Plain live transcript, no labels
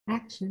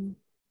Action.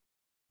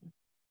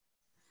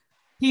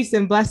 Peace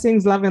and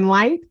blessings, love and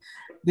light.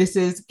 This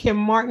is Kim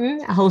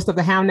Martin, host of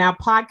the How Now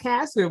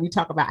podcast, where we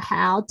talk about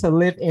how to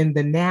live in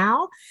the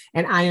now.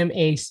 And I am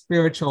a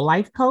spiritual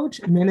life coach,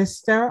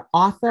 minister,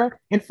 author,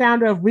 and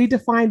founder of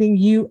Redefining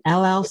You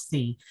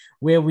LLC,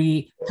 where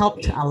we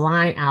help to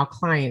align our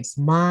clients'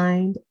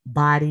 mind,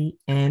 body,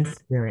 and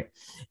spirit.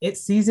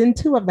 It's season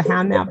 2 of the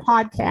How Now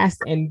podcast,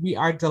 and we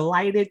are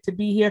delighted to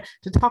be here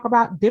to talk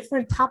about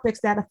different topics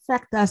that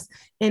affect us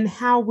and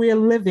how we're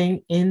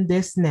living in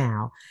this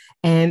now.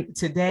 And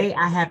today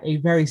I have a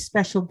very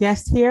special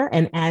guest here.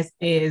 And as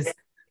is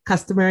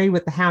customary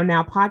with the How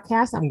Now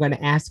podcast, I'm going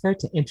to ask her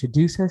to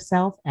introduce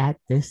herself at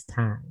this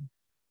time.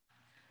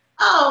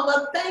 Oh,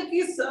 well, thank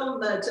you so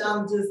much.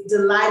 I'm just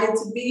delighted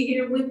to be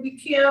here with you,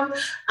 Kim.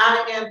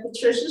 I am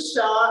Patricia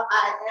Shaw.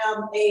 I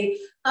am a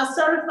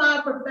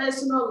certified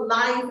professional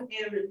life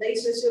and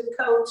relationship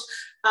coach,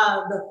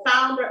 the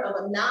founder of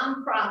a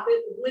nonprofit,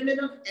 Women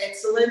of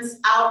Excellence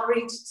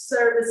Outreach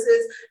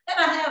Services,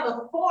 and I have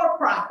a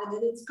for-profit,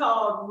 and it's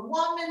called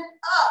Woman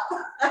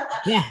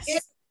Up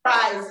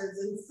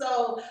Enterprises. And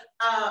so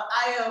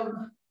I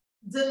am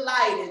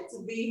delighted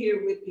to be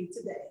here with you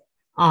today.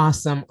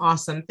 Awesome.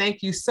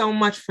 Thank you so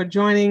much for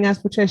joining us,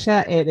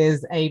 Patricia. It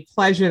is a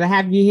pleasure to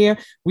have you here.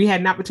 We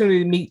had an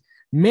opportunity to meet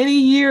many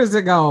years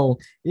ago,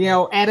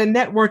 at a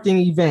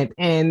networking event.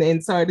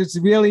 And so it's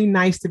really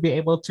nice to be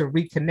able to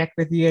reconnect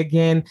with you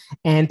again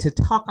and to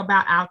talk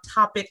about our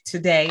topic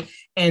today.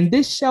 And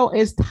this show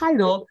is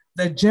titled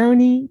The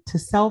Journey to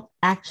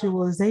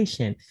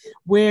Self-Actualization,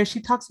 where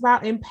she talks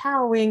about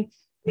empowering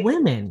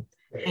women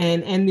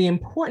and the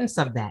importance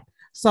of that.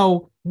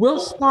 So we'll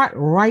start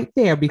right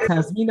there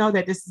because we know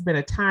that this has been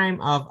a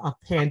time of a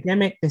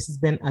pandemic. This has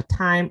been a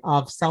time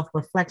of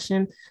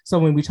self-reflection. So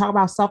when we talk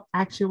about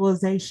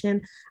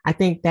self-actualization, I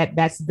think that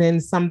that's been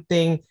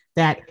something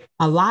that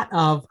a lot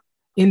of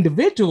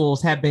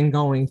individuals have been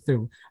going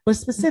through, but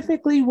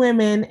specifically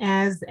women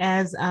as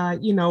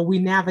we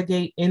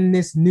navigate in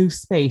this new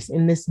space,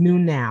 in this new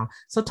now.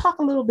 So talk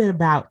a little bit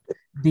about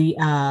the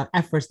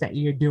efforts that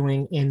you're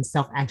doing in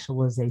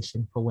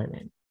self-actualization for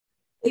women.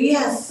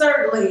 Yes,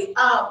 certainly.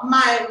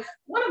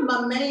 One of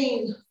my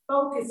main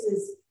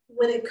focuses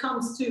when it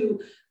comes to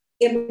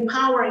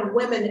empowering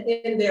women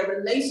in their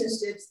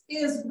relationships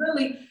is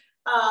really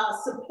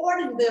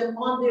supporting them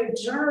on their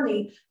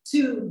journey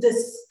to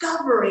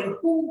discovering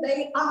who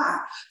they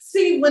are.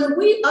 See, when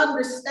we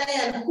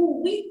understand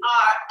who we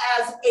are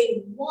as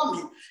a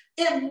woman,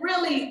 it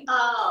really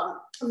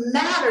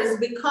matters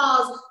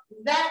because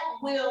that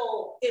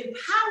will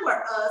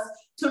empower us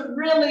to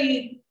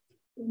really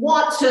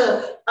want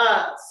to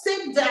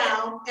sit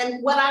down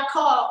and what I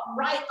call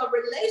write a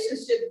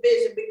relationship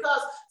vision,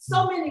 because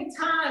so many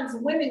times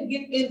women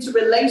get into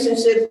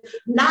relationships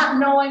not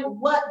knowing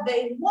what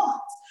they want.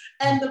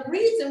 And the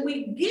reason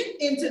we get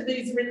into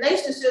these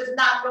relationships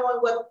not knowing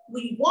what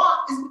we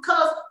want is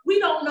because we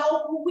don't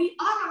know who we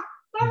are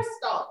first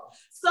off.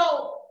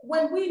 So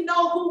when we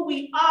know who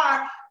we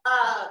are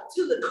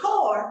to the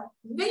core,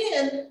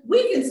 then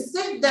we can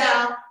sit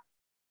down.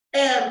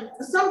 And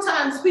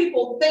sometimes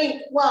people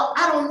think, well,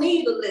 I don't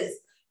need a list.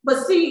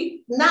 But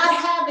see, not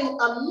having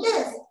a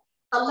list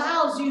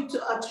allows you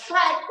to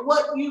attract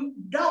what you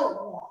don't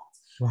want.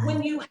 Right.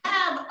 When you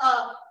have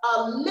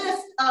a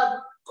list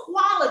of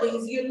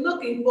qualities you're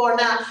looking for.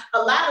 Now, a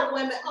lot of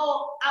women,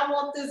 I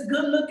want this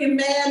good looking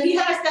man. He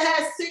has to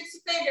have 6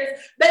 figures.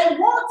 They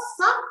want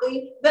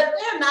something that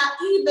they're not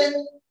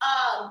even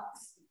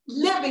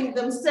living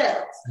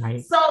themselves.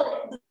 Right.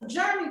 So the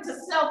journey to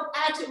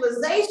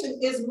self-actualization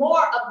is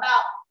more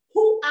about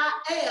who I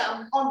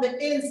am on the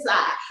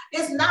inside.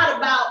 It's not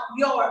about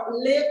your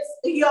lips,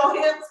 your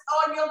hips,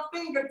 or your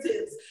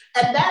fingertips.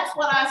 And that's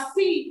what I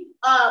see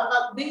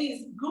of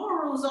these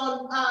gurus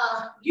on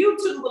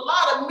YouTube, a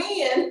lot of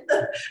men,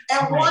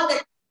 and one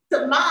that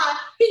to mind,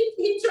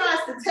 he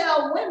tries to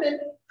tell women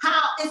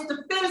how it's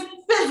the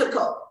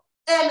physical.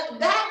 And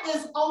that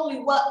is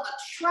only what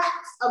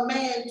attracts a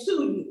man to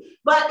you.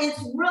 But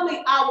it's really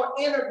our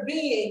inner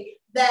being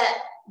that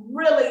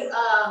really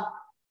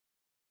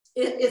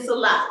it's a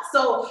lot.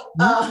 So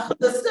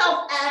the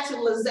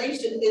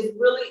self-actualization is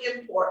really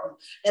important,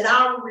 and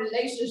our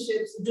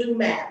relationships do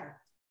matter.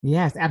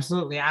 Yes,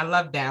 absolutely. I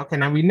love that. Okay,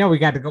 now we know we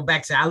got to go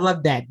back to, I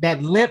love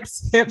that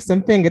lips, hips,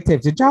 and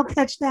fingertips. Did y'all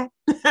catch that?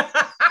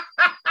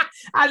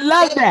 I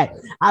love that.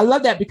 I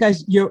love that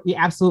because you're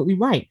absolutely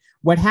right.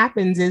 What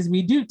happens is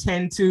we do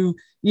tend to,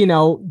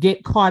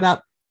 get caught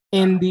up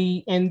in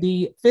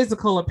the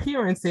physical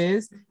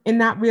appearances and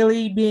not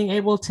really being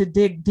able to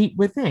dig deep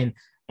within.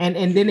 And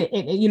then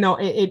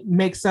it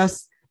makes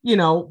us,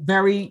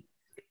 very,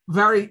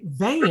 very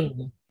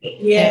vain.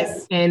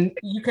 Yes. And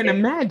you can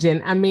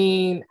imagine, I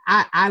mean,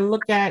 I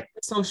look at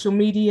social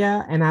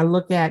media and I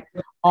look at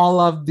all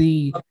of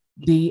the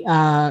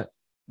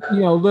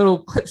little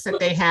clips that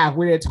they have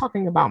where they're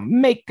talking about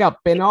makeup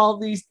and all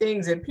these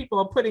things, and people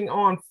are putting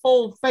on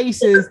full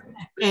faces,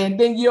 and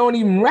then you don't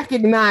even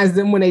recognize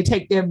them when they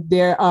take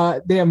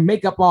their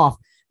makeup off.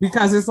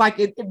 because it's like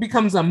it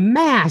becomes a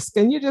mask,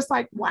 and you're just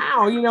like,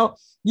 wow, you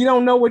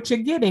don't know what you're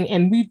getting.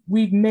 And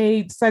we've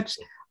made such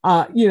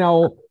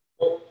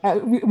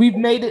we've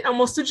made it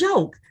almost a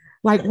joke.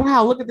 Like,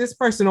 wow, look at this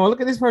person, or look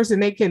at this person.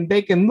 They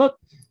can look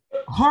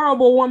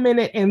horrible 1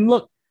 minute and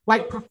look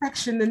like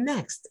perfection the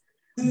next.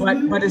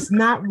 But it's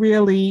not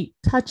really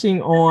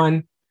touching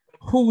on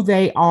who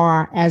they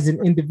are as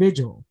an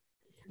individual.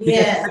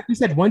 Because like you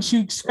said, once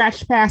you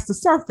scratch past the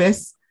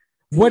surface,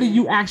 what are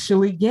you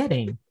actually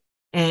getting?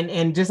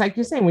 And just like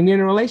you're saying, when you're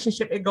in a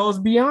relationship, it goes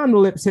beyond the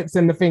lips, hips,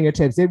 and the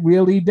fingertips. It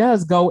really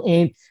does go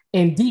in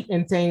deep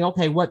and saying,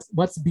 okay,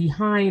 what's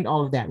behind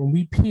all of that? When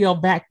we peel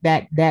back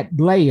that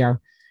layer,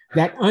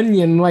 that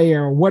onion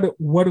layer, what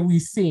are we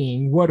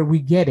seeing? What are we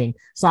getting?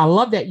 So I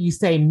love that you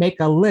say make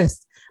a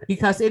list,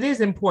 because it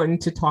is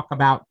important to talk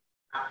about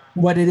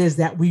what it is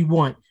that we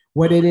want,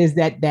 what it is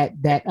that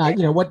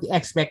what the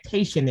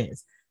expectation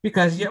is.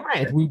 Because you're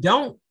right, if we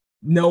don't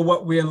know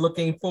what we're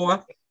looking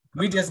for,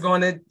 we're just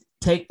going to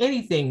take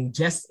anything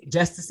just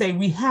to say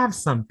we have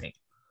something,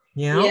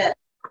 Yeah.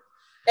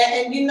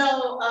 And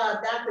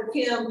Dr.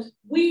 Kim,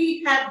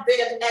 we have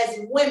been, as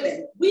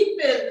women, we've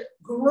been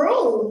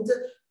groomed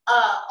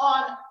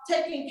on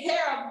taking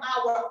care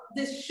of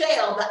this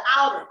shell, the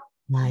outer.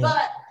 Right.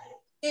 But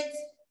it's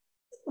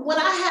when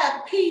I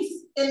have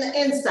peace in the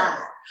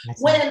inside,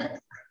 when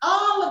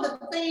all of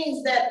the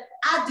things that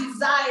I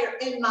desire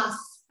in my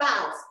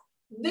spouse,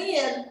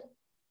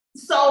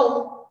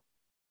 so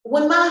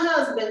when my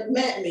husband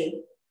met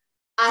me,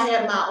 I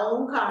had my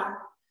own car,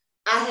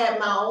 I had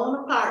my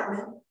own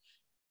apartment,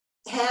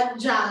 had a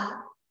job,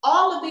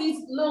 all of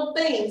these little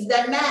things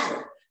that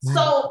matter. Right.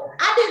 So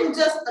I didn't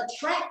just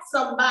attract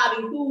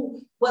somebody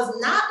who was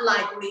not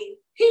like me.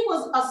 He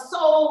was a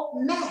soul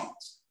match.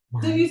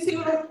 Right. Do you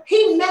see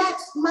he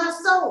matched my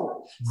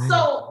soul. Right.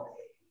 So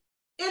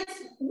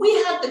we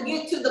have to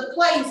get to the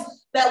place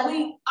that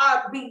we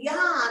are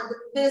beyond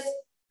this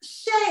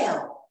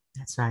shell.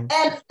 That's right.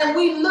 And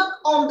we look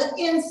on the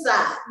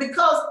inside,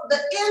 because the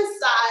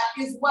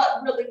inside is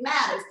what really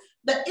matters.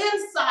 The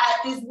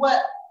inside is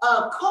what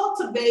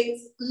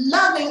cultivates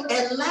loving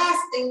and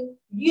lasting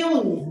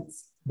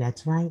unions.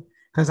 That's right.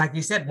 Because like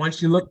you said,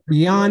 once you look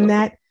beyond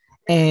that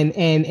and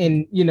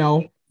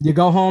you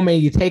go home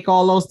and you take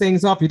all those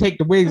things off, you take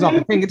the wigs off,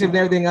 the fingertips, and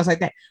everything else like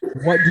that.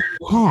 What do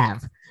you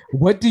have?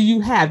 What do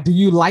you have? Do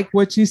you like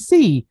what you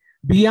see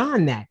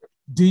beyond that?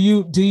 Do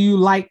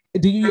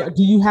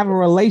you have a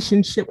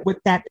relationship with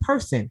that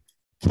person?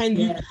 Can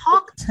you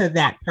talk to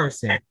that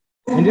person?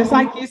 And just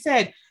like you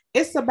said,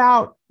 it's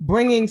about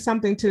bringing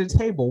something to the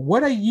table.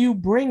 What are you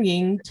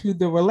bringing to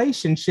the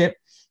relationship?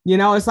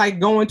 It's like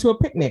going to a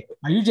picnic.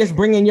 Are you just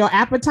bringing your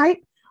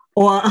appetite?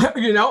 Or,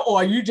 or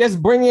are you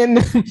just bringing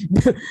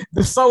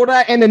the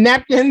soda and the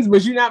napkins,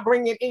 but you're not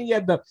bringing any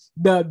of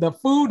the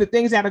food, the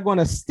things that are going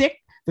to stick,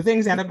 the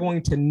things that are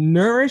going to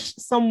nourish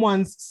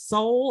someone's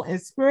soul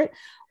and spirit?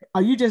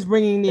 Are you just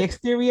bringing the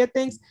exterior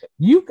things?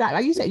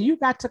 Like you said, you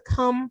got to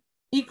come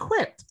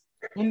equipped.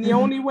 And the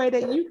only way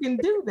that you can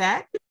do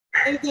that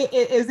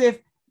is if,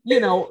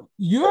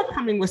 you're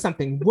coming with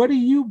something. What are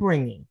you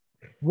bringing?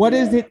 What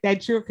is it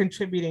that you're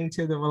contributing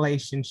to the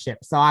relationship?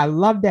 So I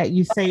love that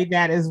you say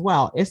that as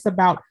well. It's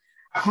about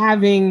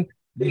having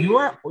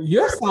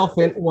yourself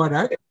in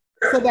order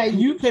so that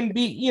you can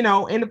be, in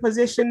a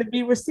position to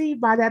be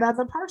received by that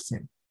other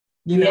person.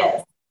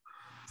 Yes.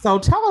 So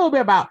tell a little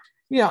bit about,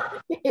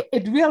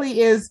 it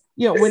really is,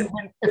 when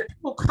if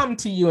people come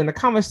to you and the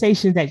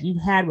conversations that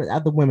you've had with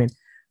other women,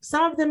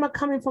 some of them are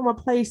coming from a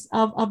place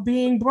of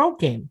being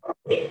broken.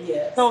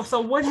 Yes. So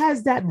what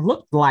has that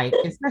looked like,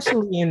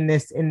 especially in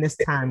this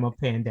time of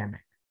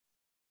pandemic?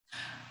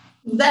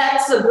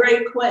 That's a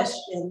great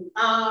question.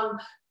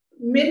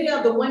 Many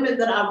of the women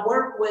that I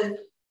work with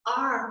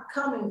are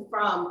coming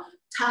from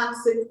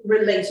toxic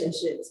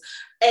relationships.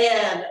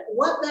 And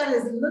what that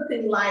is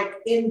looking like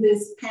in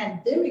this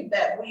pandemic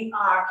that we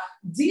are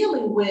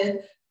dealing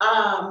with,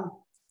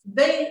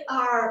 they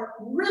are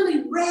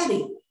really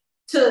ready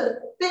to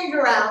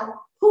figure out,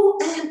 who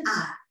am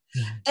I?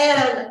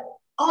 And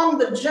on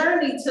the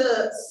journey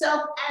to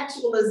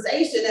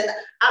self-actualization, and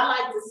I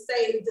like to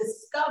say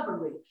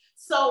discovery.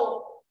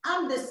 So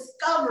I'm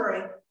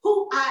discovering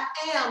who I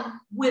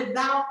am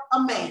without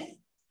a man.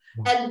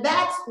 And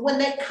that's when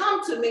they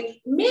come to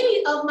me.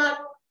 Many of my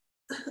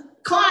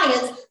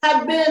clients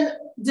have been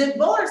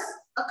divorced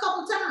a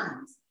couple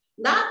times,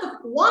 not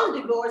the one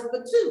divorce,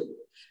 but two.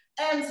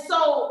 And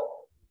so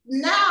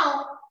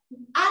now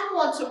I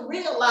want to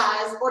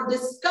realize or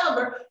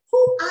discover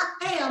who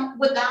I am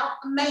without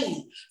a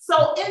man.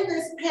 So in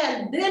this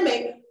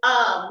pandemic,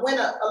 when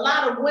a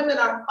lot of women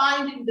are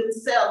finding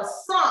themselves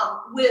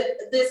sunk with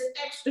this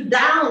extra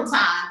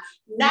downtime,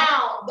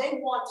 now they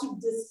want to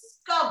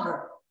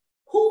discover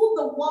who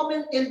the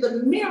woman in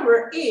the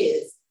mirror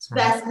is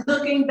that's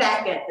looking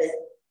back at them.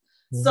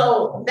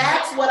 So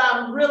that's what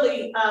I'm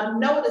really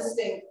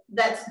noticing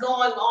that's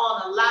going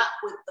on a lot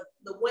with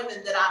the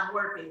women that I'm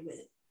working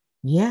with.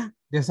 Yeah,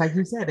 just like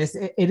you said,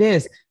 it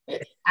is.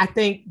 I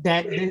think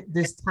that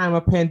this time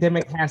of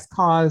pandemic has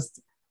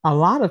caused a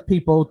lot of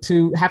people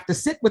to have to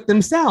sit with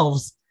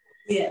themselves.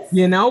 Yes.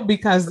 You know,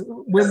 because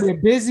when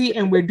we're busy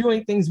and we're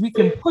doing things, we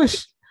can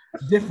push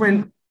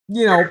different,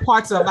 you know,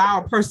 parts of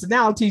our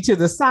personality to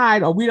the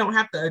side, or we don't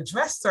have to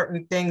address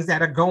certain things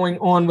that are going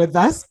on with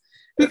us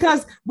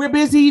because we're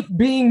busy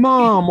being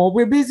mom, or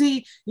we're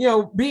busy, you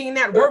know, being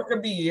that worker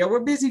bee, or we're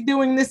busy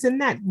doing this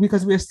and that,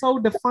 because we're so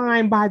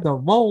defined by the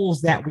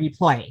roles that we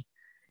play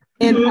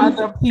in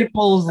other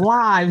people's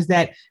lives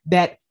that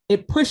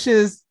it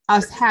pushes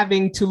us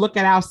having to look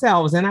at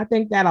ourselves. And I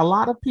think that a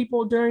lot of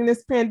people during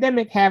this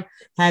pandemic have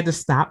had to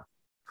stop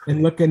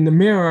and look in the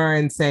mirror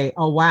and say,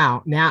 oh,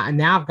 wow, now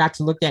I've got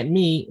to look at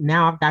me.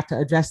 Now I've got to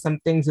address some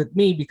things with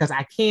me, because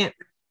I can't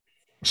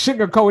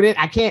sugarcoat it.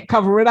 I can't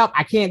cover it up.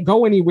 I can't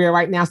go anywhere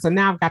right now. So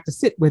now I've got to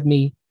sit with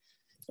me.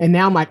 And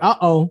now I'm like,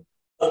 uh-oh,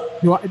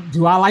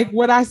 do I like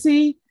what I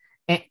see?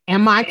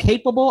 Am I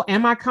capable?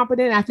 Am I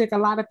competent? I think a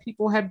lot of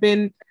people have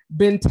been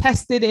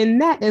tested in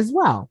that as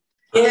well.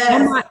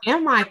 Yes.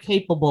 Am I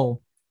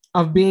capable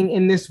of being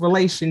in this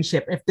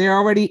relationship? If they're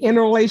already in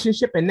a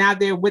relationship and now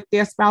they're with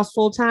their spouse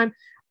full time,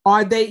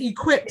 are they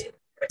equipped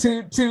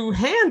to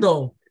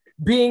handle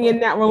being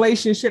in that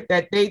relationship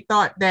that they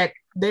thought that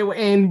they were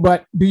in,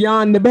 but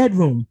beyond the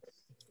bedroom?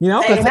 You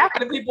know, because half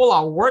of the people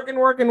are working,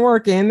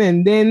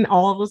 and then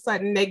all of a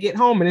sudden they get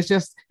home and it's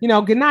just, you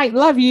know, good night,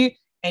 love you,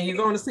 and you're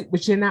going to sleep,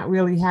 but you're not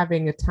really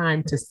having a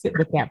time to sit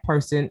with that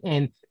person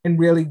and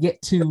really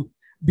get to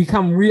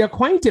become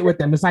reacquainted with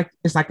them. It's like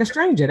a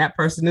stranger. That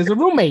person is a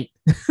roommate.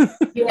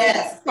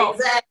 Yes, so,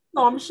 exactly.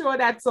 So I'm sure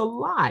that's a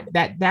lot.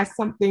 That's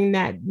something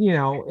that, you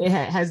know, it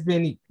has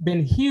been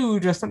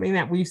huge, or something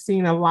that we've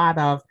seen a lot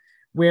of,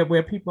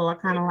 where people are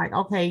kind of like,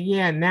 okay,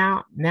 yeah,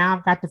 now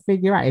I've got to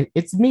figure out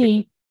it's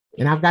me,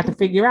 and I've got to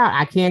figure out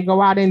I can't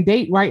go out and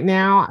date right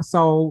now.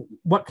 So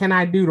what can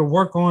I do to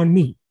work on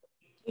me?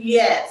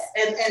 Yes,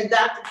 and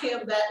Dr.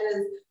 Kim, that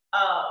is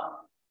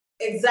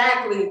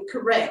exactly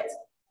correct.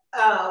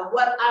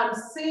 What I'm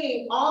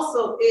seeing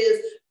also is,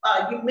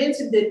 you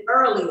mentioned it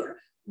earlier,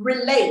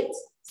 relate.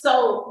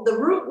 So the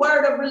root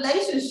word of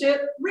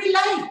relationship,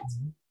 relate.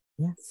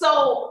 Yeah.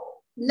 So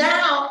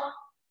now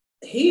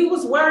he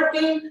was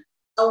working,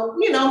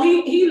 you know,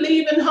 he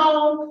leaving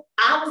home,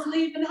 I was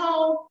leaving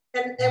home,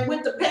 and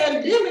with the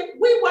pandemic,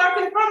 we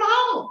working from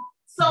home.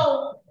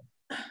 So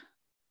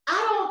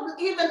I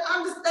don't even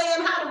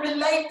understand how to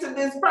relate to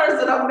this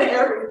person I'm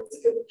married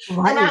to.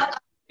 Right. And I'm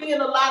seeing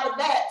a lot of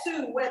that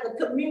too, where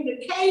the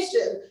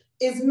communication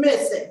is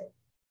missing.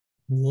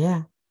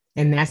 Yeah.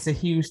 And that's a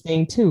huge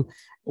thing too.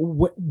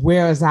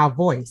 Where is our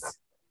voice?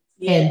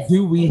 Yes. And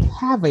do we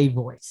have a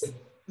voice?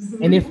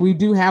 Mm-hmm. And if we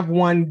do have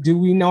one, do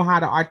we know how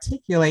to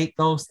articulate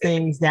those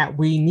things that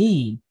we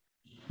need?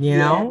 You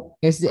know,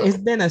 it's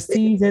been a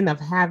season of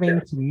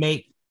having to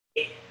make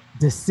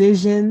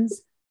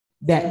decisions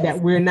that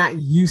we're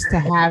not used to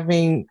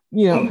having,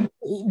 you know,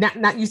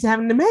 not used to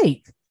having to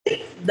make.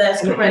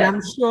 That's correct. And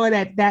I'm sure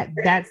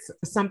that's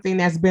something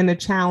that's been a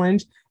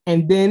challenge.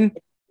 And then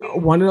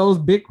one of those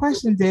big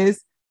questions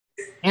is,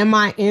 am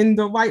I in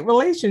the right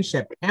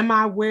relationship? Am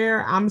I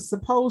where I'm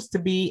supposed to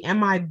be?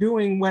 Am I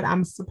doing what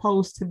I'm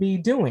supposed to be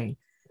doing?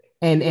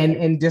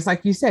 And just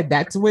like you said,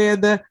 that's where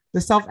the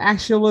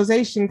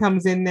self-actualization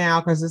comes in now,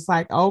 because it's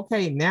like,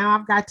 okay, now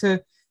I've got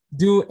to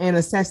do an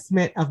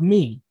assessment of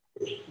me.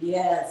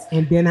 Yes.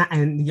 And then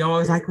and you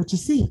always like what you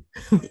see.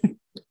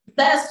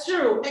 That's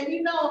true. And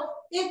you know,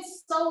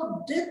 it's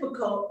so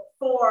difficult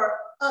for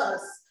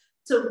us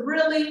to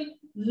really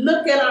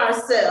look at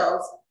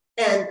ourselves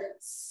and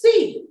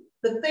see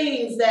the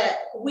things that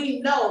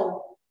we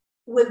know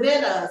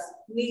within us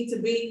need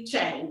to be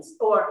changed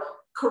or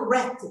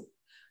corrected.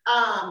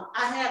 I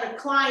had a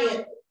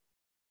client,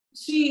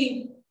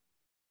 she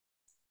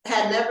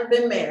had never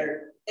been married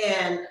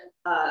and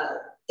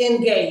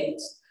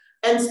engaged.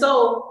 And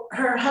so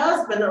her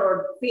husband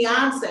or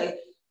fiance,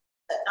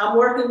 I'm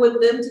working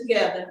with them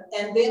together.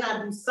 And then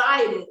I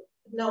decided,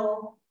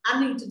 no,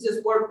 I need to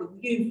just work with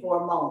you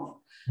for a moment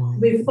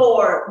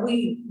before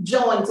we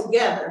join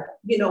together,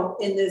 you know,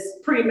 in this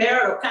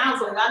premarital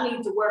counseling. I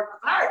need to work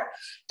with her.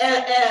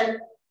 And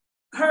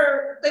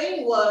her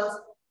thing was,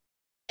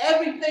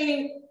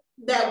 everything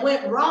that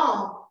went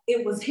wrong,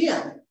 it was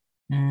him.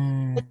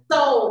 And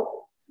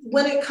so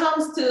when it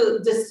comes to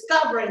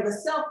discovering the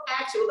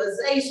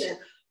self-actualization,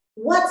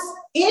 what's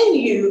in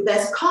you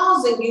that's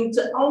causing you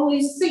to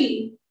only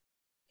see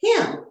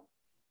him?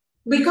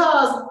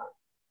 Because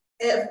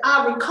if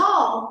I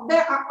recall,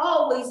 there are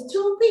always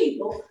two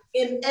people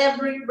in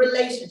every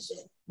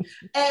relationship.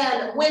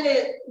 And when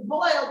it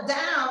boiled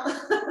down,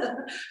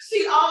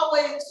 she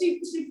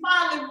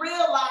finally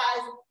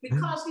realized,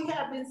 because she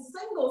had been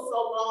single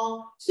so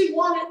long, she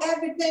wanted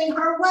everything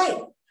her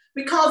way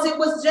because it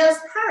was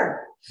just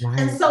her. Right.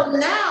 And so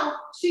now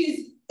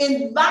she's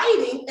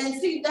inviting, and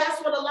see,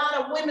 that's what a lot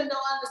of women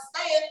don't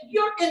understand.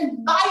 You're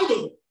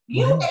inviting.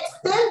 You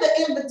extend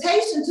the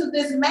invitation to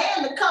this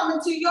man to come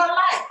into your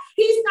life.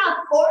 He's not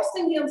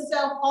forcing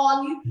himself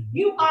on you.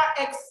 You are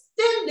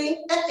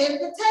extending an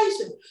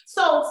invitation.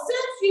 So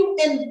since you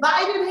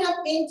invited him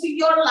into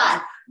your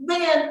life,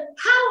 then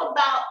how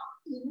about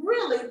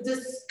really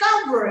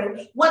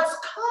discovering what's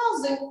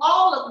causing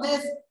all of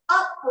this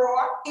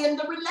uproar in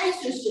the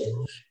relationship?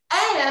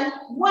 And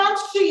once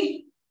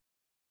she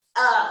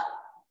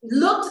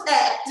looked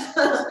at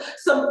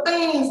some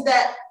things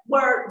that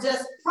were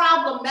just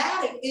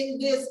problematic in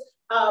this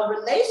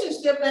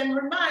relationship, and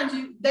remind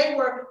you, they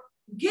were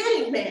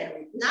getting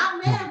married,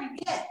 not married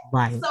yet.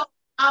 Right. So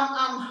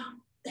I'm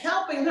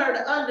helping her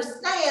to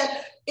understand,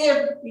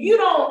 if you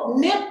don't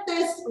nip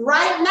this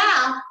right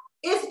now,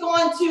 it's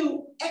going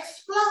to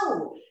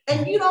explode.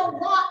 And you don't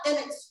want an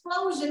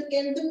explosion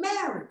in the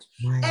marriage.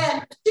 Right.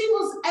 And she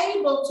was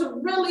able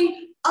to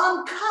really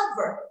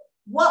uncover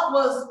what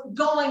was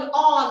going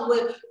on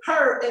with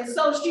her. And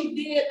so she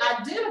did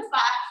identify,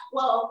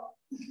 well,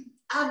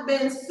 I've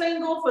been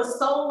single for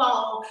so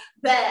long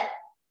that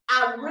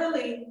I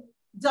really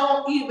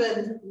don't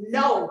even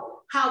know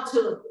how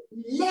to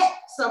let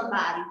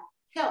somebody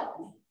help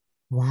me.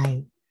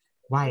 Right.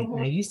 Right.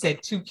 Now you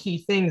said two key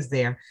things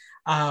there.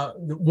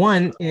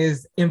 One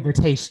is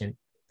invitation.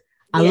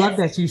 I love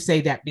that you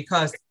say that,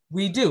 because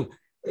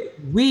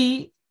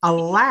we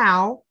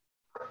allow,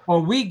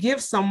 or we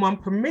give someone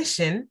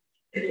permission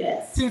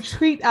to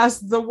treat us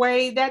the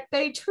way that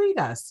they treat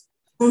us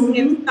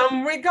in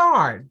some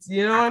regards.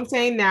 You know what I'm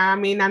saying? Now, I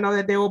mean, I know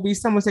that there will be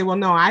someone say, well,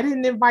 no, I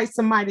didn't invite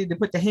somebody to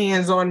put their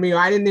hands on me, or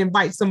I didn't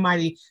invite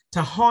somebody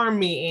to harm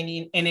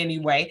me in any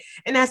way.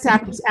 And that's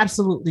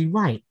absolutely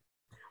right.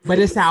 But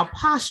it's our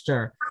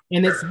posture,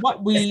 and it's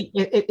what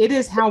it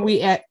is how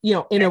we,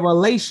 in a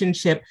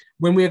relationship,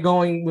 when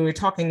we're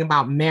talking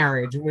about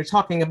marriage, when we're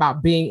talking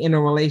about being in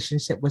a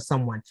relationship with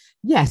someone.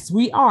 Yes,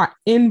 we are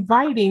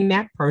inviting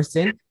that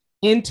person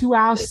into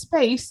our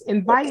space,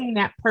 inviting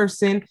that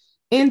person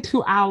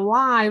into our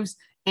lives,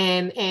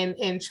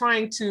 and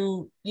trying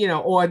to,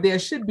 or there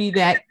should be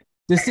that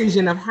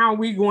decision of how are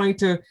we going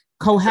to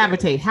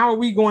cohabitate, how are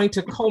we going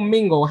to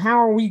commingle, how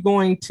are we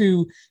going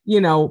to,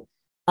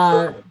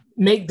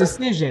 make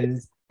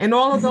decisions, and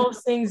all of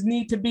those things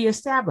need to be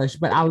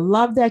established. But I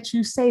love that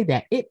you say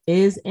that it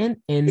is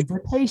an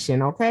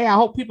invitation. Okay, I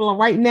hope people are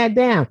writing that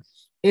down.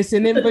 It's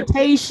an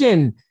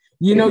invitation.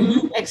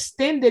 You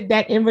extended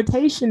that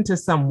invitation to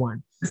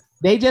someone.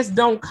 They just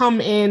don't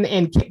come in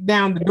and kick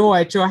down the door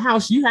at your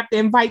house. You have to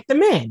invite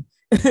them in.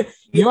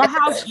 Your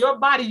house, your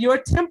body, your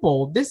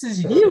temple. This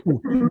is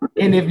you.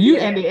 And if you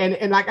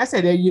and like I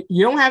said,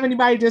 you don't have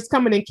anybody just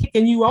coming and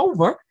kicking you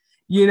over.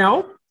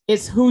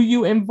 It's who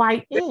you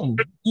invite in.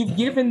 You've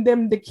given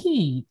them the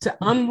key to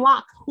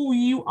unlock who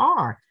you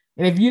are.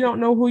 And if you don't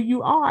know who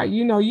you are,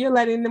 you're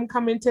letting them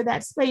come into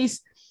that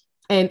space,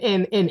 and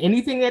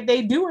anything that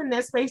they do in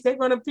that space, they're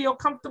going to feel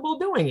comfortable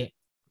doing it.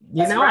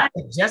 Right.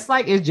 It's just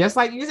like you're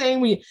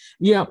saying,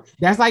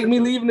 that's like me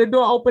leaving the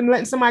door open,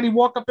 letting somebody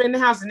walk up in the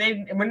house,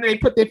 and when they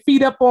put their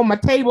feet up on my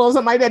table or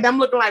something like that, I'm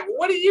looking like,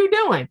 what are you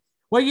doing?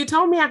 Well, you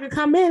told me I could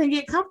come in and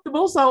get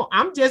comfortable, so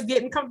I'm just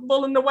getting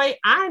comfortable in the way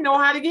I know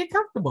how to get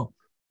comfortable.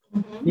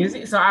 You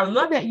see? So I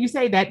love that you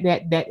say that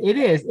it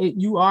is.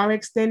 You are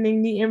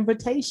extending the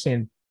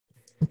invitation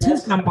to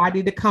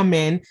somebody to come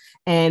in,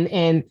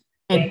 and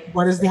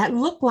what does that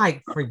look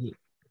like for you?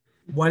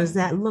 What does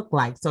that look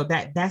like? So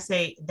that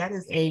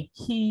is a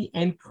key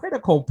and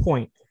critical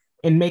point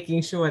in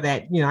making sure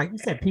that, like you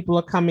said, people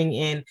are coming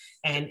in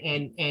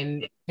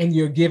and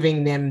you're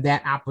giving them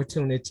that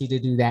opportunity to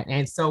do that.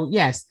 And so,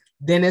 yes,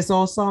 then it's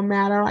also a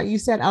matter, like you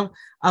said,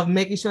 of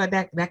making sure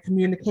that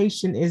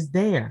communication is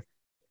there.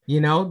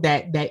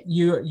 That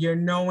you're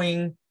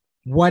knowing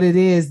what it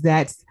is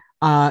that's,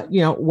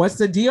 what's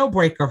the deal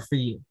breaker for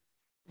you?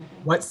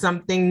 What's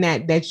something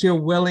that you're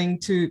willing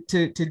to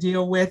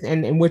deal with,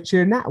 and what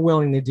you're not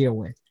willing to deal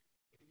with.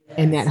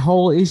 And that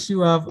whole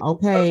issue of,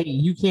 okay,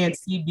 you can't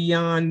see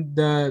beyond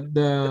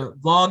the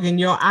log in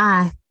your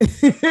eye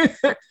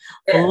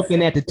or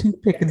looking at the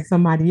toothpick in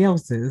somebody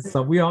else's.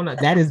 So we all know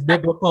that is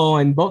biblical,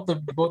 and both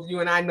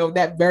you and I know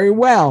that very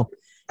well.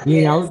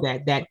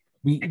 That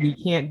we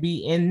can't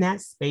be in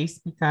that space,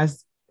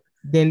 because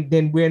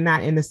then we're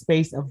not in the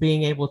space of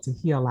being able to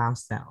heal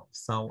ourselves.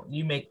 So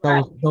you make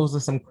those are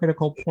some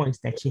critical points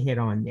that you hit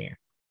on there.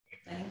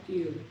 Thank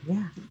you.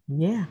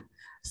 Yeah.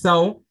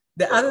 So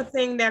the other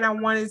thing that I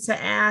wanted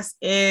to ask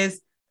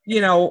is,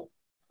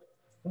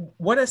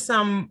 what are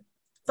some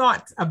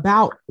thoughts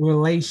about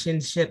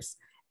relationships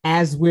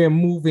as we're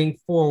moving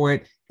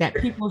forward that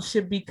people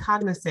should be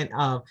cognizant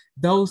of?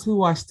 Those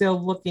who are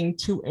still looking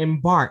to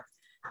embark,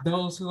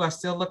 those who are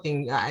still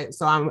looking.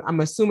 So I'm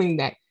assuming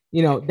that,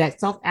 that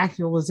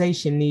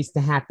self-actualization needs to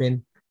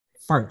happen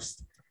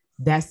first.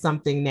 That's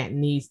something that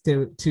needs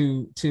to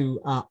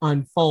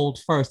unfold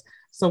first.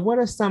 So what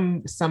are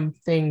some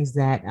things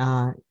that,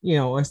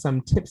 or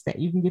some tips that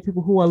you can give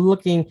people who are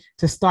looking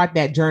to start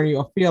that journey,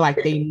 or feel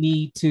like they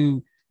need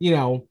to,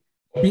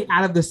 be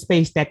out of the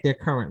space that they're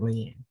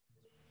currently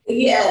in?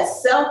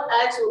 Yes,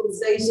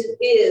 self-actualization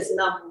is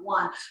number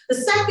one. The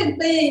second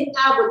thing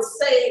I would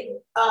say,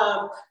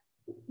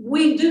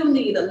 we do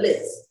need a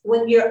list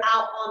when you're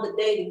out on the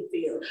dating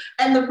field.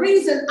 And the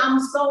reason I'm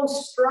so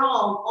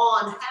strong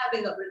on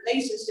having a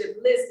relationship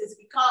list is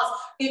because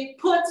it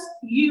puts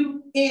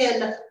you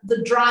in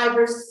the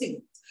driver's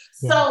seat.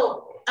 Yeah.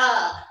 So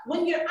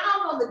when you're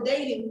out on the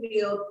dating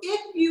field,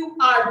 if you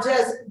are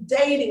just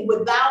dating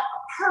without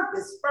a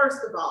purpose,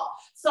 first of all,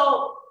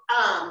 so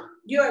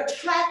you're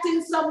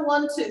attracting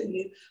someone to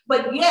you,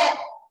 but yet,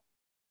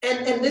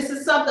 and this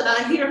is something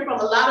I hear from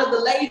a lot of the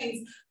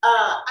ladies,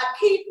 I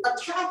keep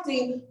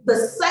attracting the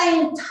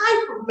same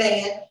type of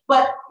man,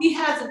 but he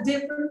has a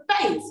different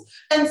face.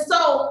 And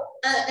so,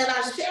 and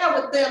I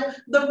share with them,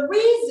 the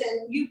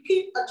reason you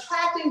keep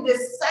attracting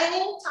this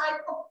same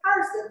type of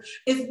person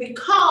is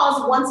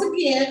because, once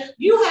again,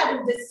 you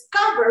haven't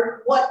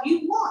discovered what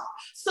you want.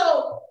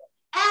 So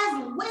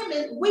as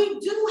women, we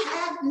do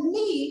have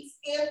needs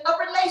in a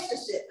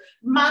relationship.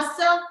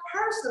 Myself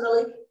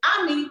personally,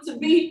 I need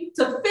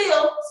to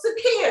feel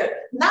secure,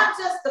 not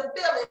just to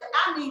feel it,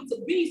 I need to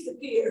be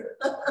secure.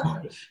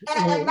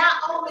 and not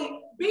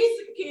only be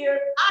secure,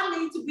 I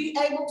need to be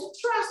able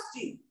to trust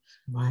you.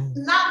 Right.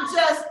 Not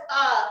just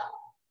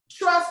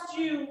trust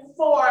you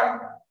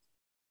for,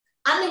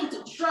 I need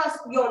to trust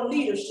your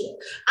leadership.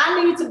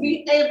 I need to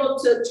be able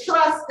to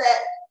trust that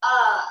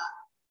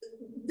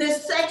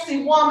this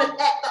sexy woman at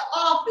the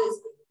office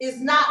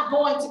is not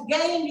going to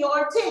gain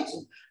your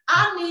attention.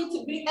 I need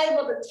to be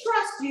able to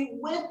trust you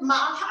with my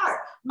heart,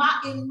 my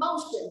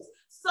emotions.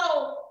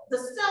 So the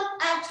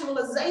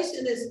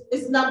self-actualization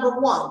is number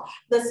one.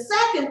 The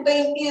second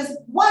thing is,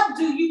 what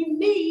do you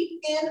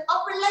need in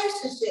a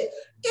relationship?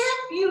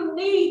 If you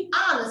need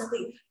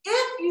honesty,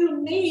 if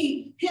you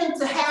need him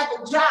to have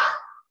a job,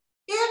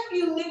 if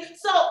you need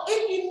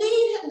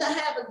him to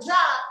have a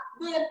job,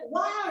 then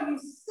why are you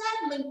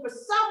settling for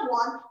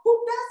someone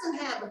who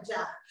doesn't have a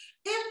job?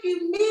 If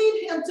you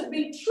need him to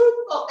be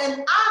truthful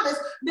and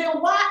honest, then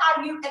why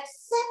are you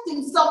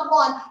accepting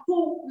someone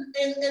who,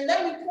 and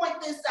let me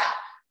point this out.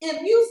 If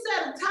you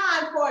set a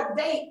time for a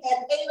date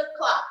at 8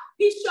 o'clock,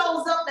 he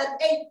shows up at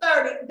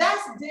 8:30,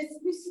 that's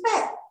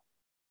disrespect.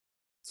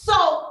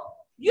 So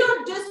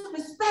you're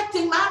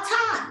disrespecting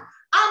my time.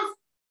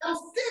 I'm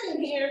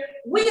sitting here,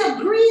 we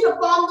agreed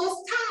upon this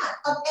time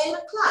of 8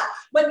 o'clock,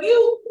 but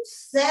you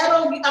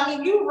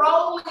you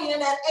roll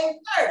in at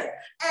 8:30,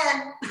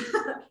 and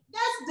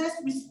that's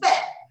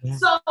disrespect. Yeah.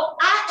 So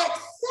I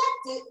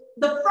accepted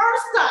the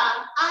first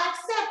time, I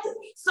accepted.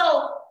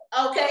 So,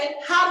 okay,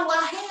 how do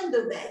I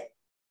handle that?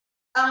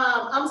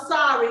 I'm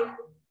sorry.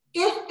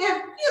 If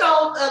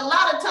a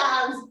lot of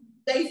times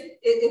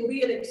it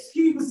be an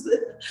excuse.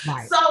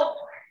 Right. So,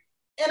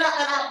 and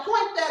I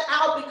point that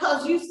out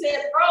because you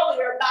said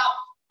earlier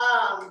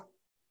about,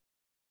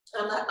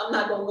 I'm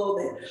not going to go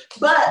there,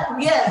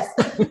 but yes,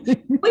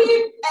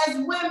 we as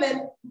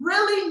women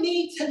really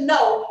need to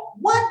know,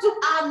 what do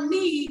I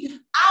need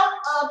out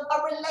of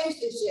a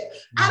relationship?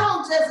 I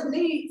don't just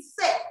need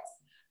sex.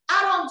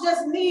 I don't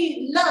just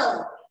need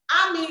love.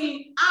 I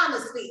need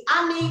honesty.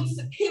 I need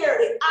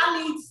security.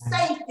 I need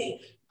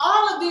safety.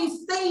 All of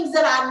these things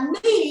that I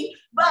need,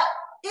 but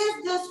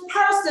is this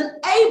person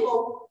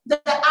able,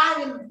 that I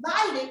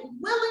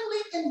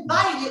willingly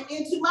invited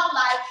into my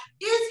life,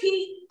 is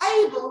he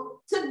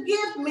able to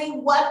give me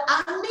what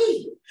I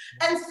need?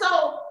 And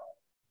so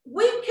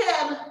we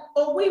can,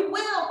 or we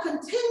will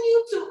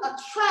continue to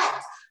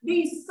attract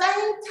these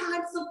same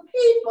types of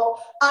people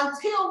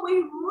until we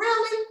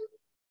really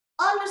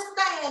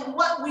understand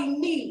what we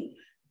need.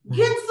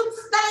 Get some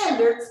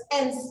standards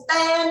and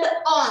stand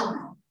on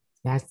them.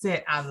 That's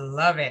it. I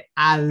love it.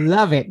 I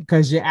love it,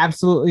 because you're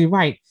absolutely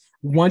right.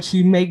 Once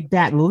you make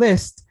that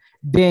list,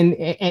 then,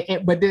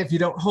 but then if you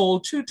don't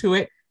hold true to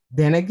it,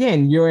 then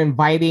again, you're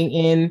inviting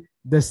in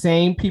the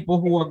same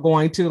people who are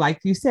going to, like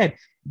you said,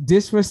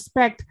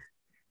 disrespect,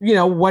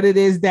 what it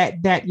is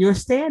that your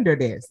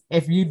standard is.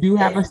 If you do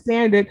have a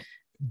standard,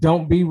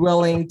 don't be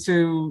willing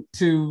to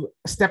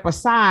step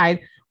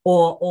aside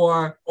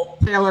or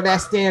tailor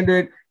that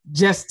standard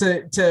just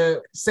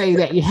to say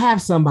that you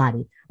have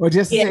somebody, or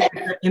just say that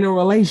you're in a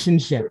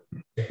relationship.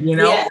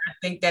 I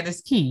think that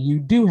is key. You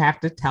do have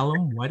to tell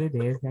them what it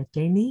is that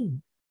they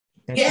need.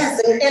 Yes,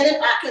 and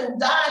if I can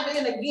dive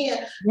in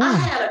again, I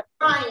had a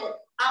client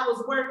I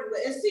was working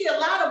with, and see, a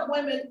lot of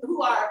women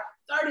who are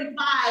 35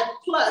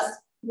 plus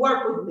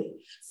work with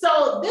me.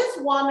 So this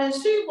woman,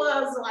 she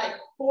was like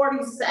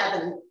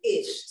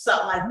 47-ish,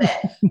 something like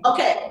that.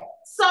 Okay,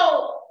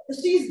 so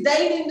she's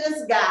dating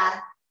this guy.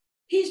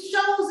 He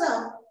shows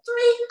up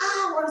 3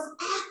 hours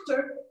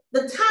after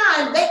the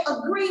time they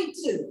agreed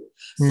to.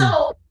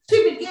 So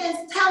she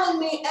begins telling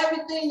me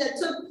everything that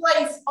took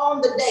place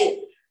on the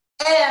date.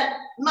 And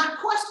my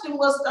question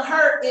was to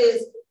her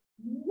is,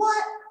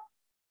 what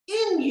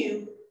in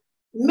you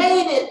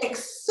made it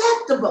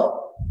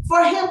acceptable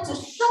for him to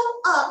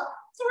show up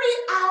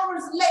 3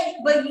 hours late,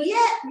 but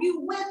yet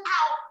you went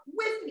out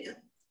with him?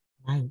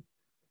 Right.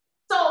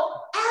 So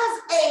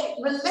as a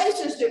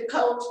relationship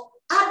coach,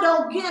 I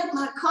don't give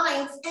my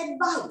clients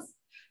advice.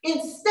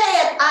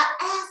 Instead, I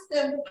ask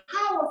them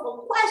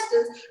powerful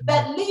questions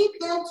that lead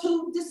them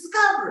to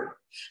discovery.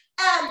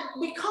 And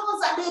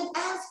because I didn't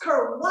ask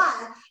her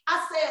why,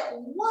 I said,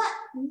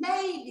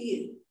 made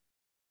you,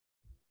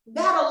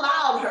 that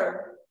allowed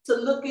her to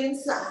look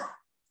inside,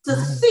 to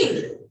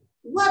see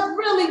what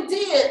really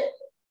did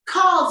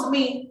cause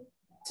me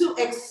to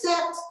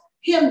accept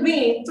him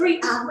being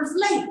 3 hours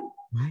late.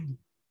 Right.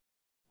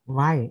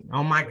 Right.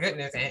 Oh my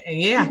goodness. And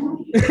yeah,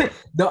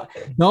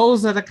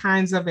 those are the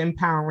kinds of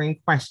empowering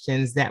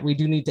questions that we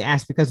do need to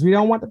ask, because we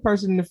don't want the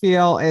person to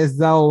feel as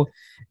though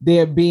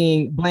they're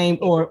being blamed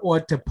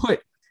or to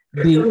put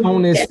the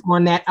onus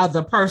on that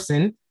other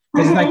person.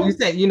 Because like you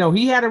said,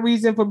 he had a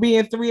reason for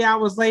being 3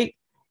 hours late.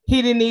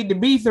 He didn't need to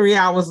be 3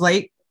 hours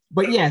late.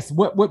 But yes,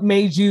 what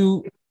made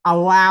you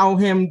allow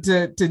him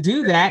to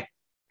do that?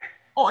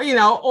 Or,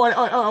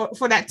 or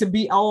for that to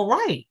be all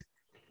right,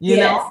 you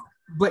know?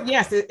 But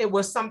yes, it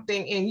was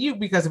something in you,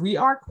 because we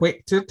are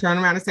quick to turn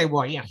around and say,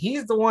 well, yeah,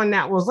 he's the one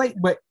that was late,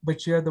 but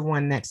you're the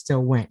one that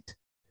still went.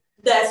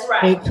 That's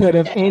right. It could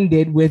have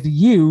ended with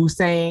you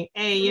saying,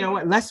 hey, you know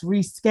what, let's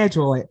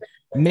reschedule it.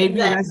 Maybe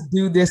let's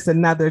do this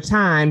another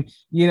time,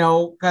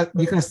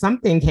 because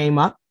something came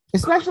up,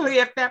 especially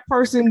if that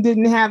person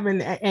didn't have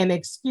an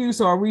excuse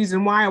or a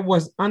reason why it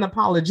was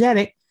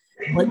unapologetic,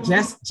 but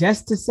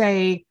just to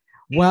say,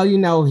 well,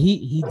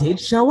 he did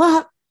show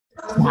up.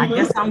 So I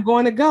guess I'm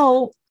going to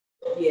go.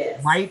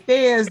 Yes. Right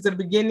there is the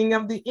beginning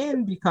of the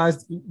end,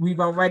 because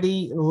we've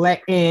already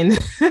let in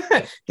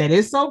that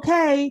it's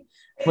okay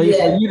for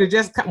you to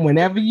just come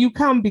whenever you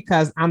come,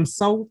 because I'm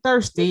so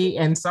thirsty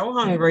and so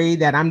hungry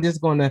that I'm just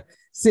going to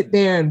sit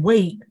there and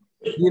wait,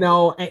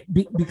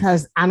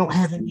 because I don't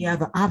have any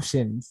other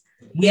options.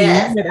 We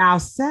limit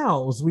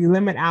ourselves. We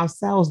limit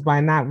ourselves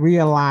by not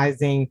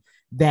realizing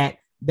that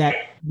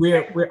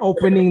we're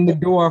opening the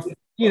door,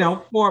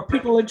 for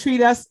people to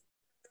treat us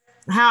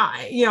how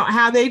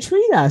they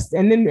treat us,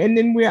 and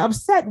then we're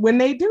upset when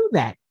they do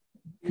that.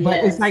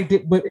 But it's like,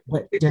 but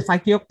just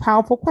like your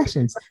powerful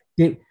questions,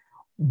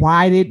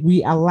 why did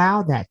we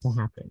allow that to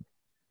happen?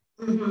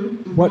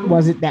 What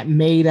was it that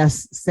made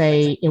us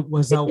say it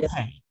was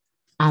okay?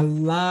 I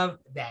love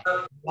that.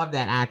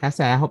 Like I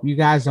said, I hope you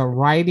guys are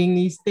writing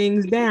these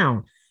things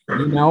down.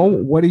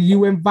 What are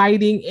you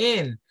inviting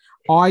in?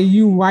 Are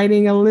you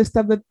writing a list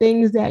of the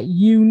things that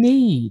you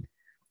need?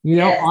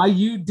 Are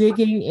you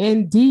digging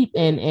in deep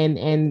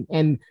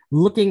and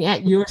looking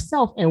at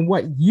yourself and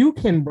what you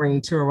can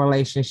bring to a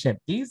relationship?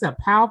 These are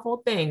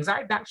powerful things. All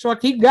right, Dr. Shaw,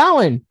 keep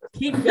going.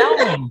 Keep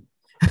going.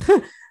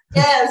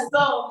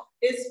 So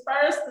it's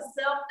first the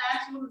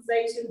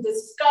self-actualization,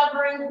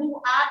 discovering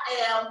who I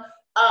am,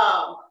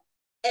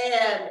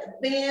 and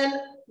then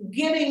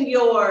getting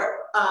your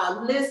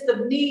list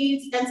of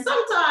needs. And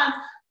sometimes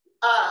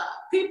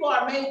people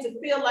are made to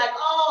feel like,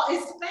 oh,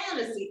 it's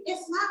fantasy.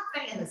 It's not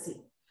fantasy.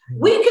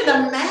 We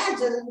can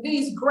imagine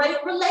these great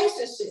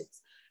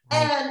relationships.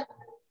 And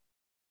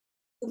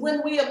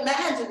when we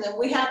imagine them,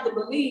 we have to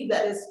believe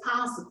that it's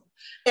possible.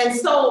 And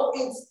so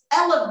it's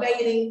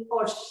elevating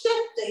or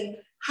shifting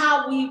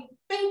how we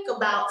think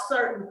about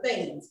certain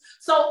things.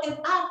 So if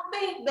I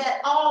think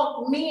that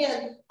all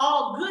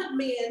good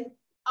men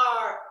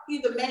are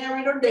either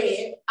married or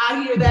dead,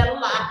 I hear that a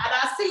lot, and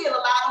I see it a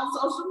lot on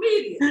social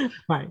media.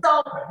 Right.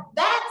 So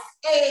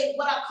that's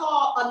what I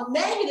call a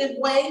negative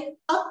way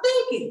of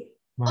thinking.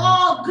 Right.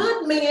 All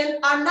good men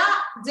are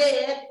not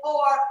dead,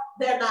 or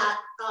they're not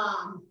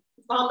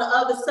on the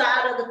other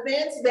side of the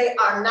fence. They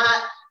are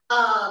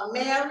not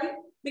married,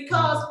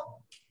 because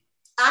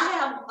I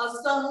have a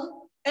son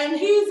and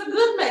he's a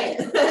good man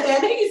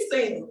and he's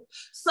single.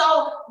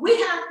 So we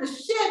have to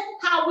shift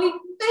how we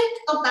think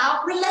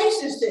about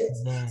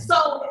relationships.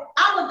 So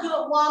I'm a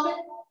good woman.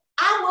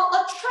 I will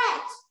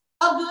attract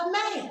a good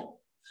man.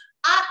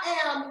 I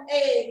am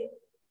a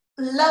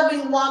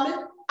loving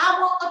woman. I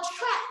will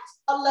attract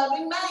a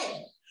loving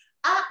man.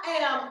 I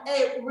am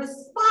a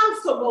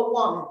responsible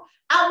woman.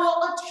 I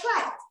will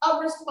attract a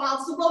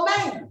responsible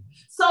man.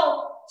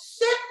 So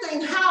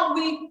shifting how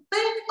we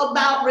think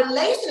about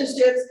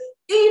relationships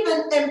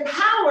even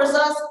empowers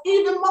us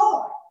even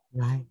more.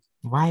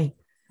 Right.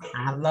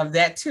 I love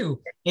that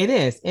too. It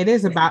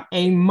is about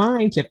a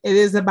mind shift. It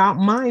is about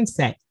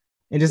mindset.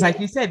 And just like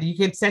you said, you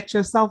can set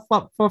yourself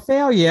up for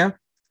failure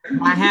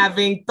by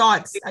having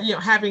thoughts,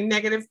 having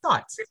negative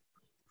thoughts.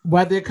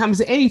 Whether it comes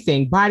to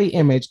anything, body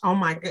image, oh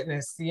my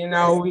goodness,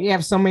 we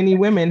have so many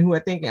women who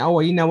are thinking, oh,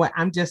 well, you know what,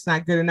 I'm just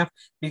not good enough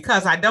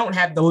because I don't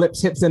have the lips,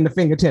 hips, and the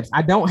fingertips.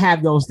 I don't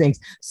have those things.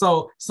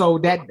 So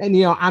that,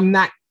 I'm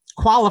not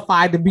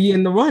qualified to be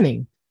in the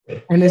running.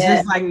 And it's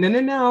just like,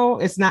 no,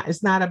 it's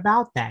not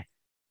about that.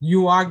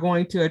 You are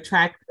going to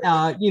attract,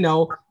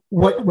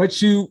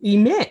 what you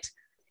emit,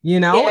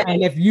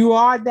 and if you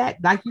are that,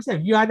 like you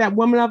said, if you are that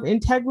woman of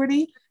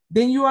integrity,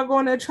 then you are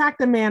going to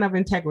attract a man of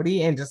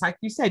integrity. And just like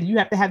you said, you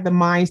have to have the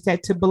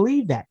mindset to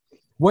believe that.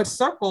 What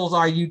circles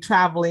are you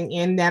traveling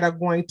in that are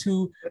going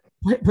to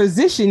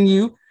position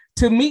you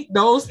to meet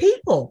those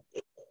people?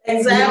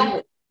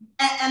 Exactly.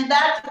 And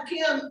Dr.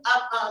 Kim,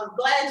 I'm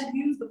glad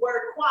you used the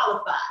word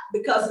qualified,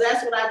 because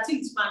that's what I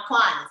teach my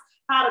clients,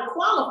 how to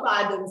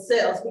qualify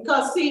themselves.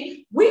 Because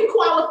see, we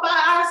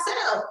qualify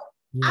ourselves.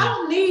 I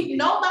don't need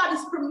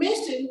nobody's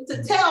permission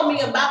to tell me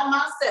about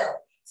myself.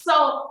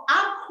 So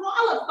I'm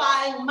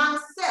qualifying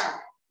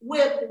myself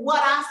with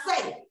what I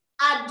say.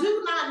 I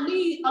do not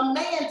need a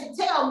man to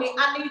tell me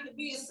I need to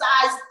be a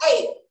size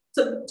 8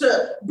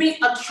 to be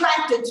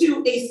attracted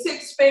to a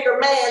 6-figure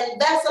man.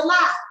 That's a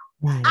lie.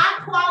 Right.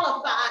 I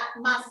qualify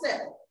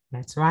myself.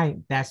 That's right.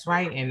 That's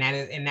right.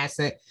 And that's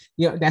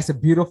a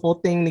beautiful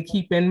thing to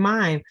keep in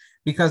mind,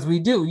 because we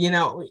do,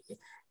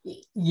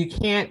 you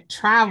can't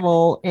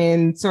travel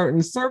in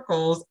certain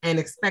circles and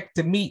expect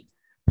to meet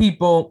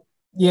people.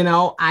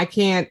 I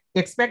can't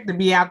expect to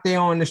be out there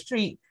on the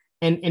street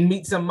and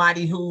meet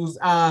somebody who's,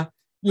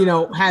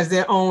 has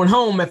their own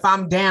home if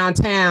I'm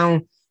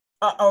downtown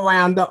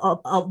around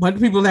a bunch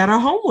of people that are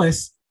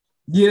homeless.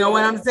 You know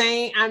what I'm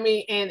saying? I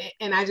mean,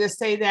 and I just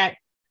say that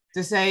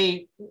to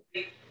say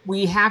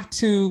we have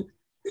to,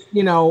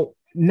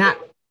 not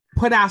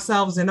put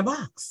ourselves in a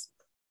box.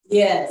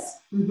 Yes.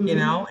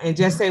 Mm-hmm. And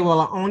just say, well,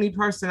 the only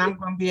person I'm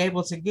going to be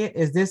able to get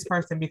is this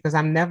person, because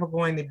I'm never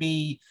going to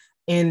be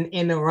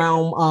in the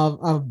realm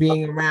of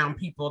being around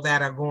people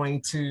that are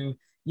going to,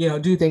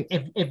 do things.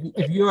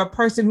 If you're a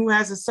person who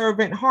has a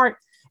servant heart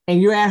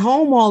and you're at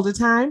home all the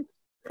time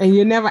and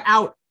you're never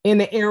out in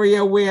the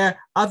area where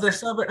other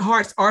servant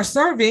hearts are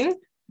serving,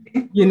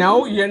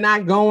 you're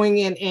not going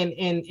in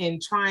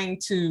and trying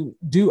to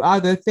do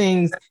other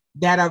things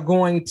that are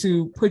going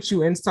to put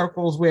you in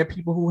circles where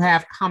people who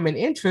have common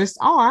interests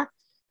are,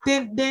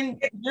 then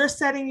you're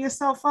setting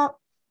yourself up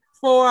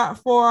for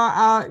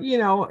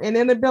an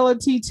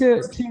inability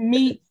to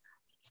meet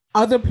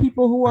other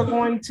people who are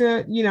going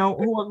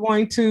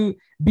to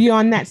be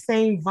on that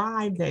same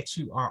vibe that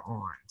you are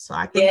on. So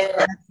I think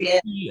that's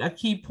a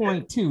key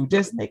point too,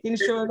 just making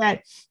sure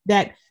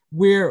that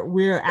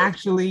we're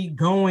actually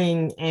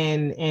going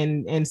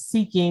and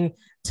seeking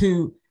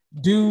to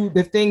do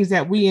the things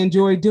that we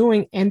enjoy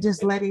doing, and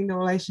just letting the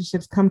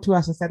relationships come to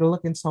us instead of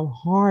looking so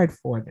hard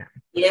for them.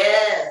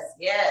 Yes,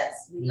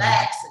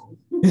 relaxing.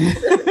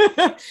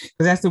 Because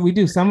that's what we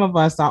do. Some of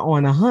us are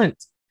on a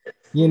hunt,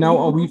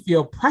 or we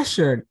feel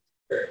pressured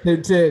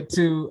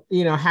to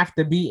have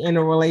to be in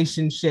a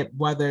relationship,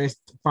 whether it's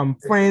from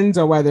friends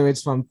or whether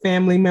it's from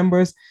family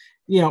members.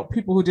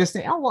 People who just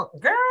say, "Oh, well,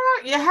 girl,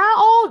 you're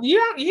how old? You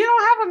don't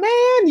have a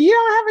man. You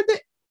don't have a."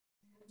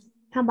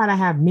 How about I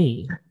have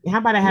me? How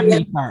about I have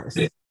me first?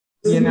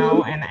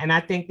 And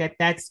I think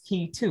that's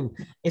key too.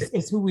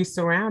 It's who we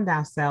surround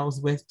ourselves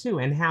with too,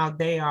 and how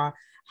they are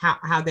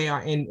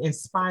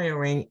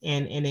inspiring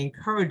and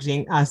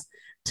encouraging us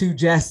to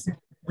just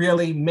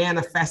really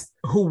manifest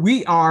who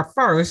we are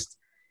first,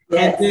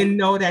 and then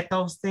know that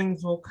those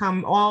things will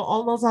come.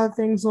 All those other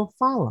things will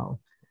follow.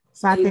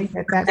 So I think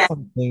that's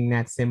something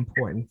that's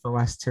important for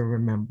us to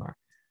remember.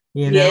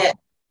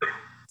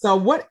 So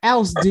what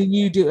else do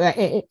you do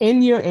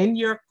in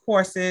your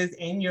courses,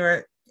 in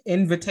your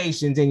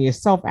invitations, in your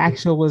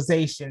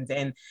self-actualizations,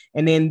 and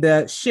in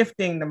the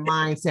shifting the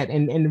mindset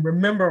and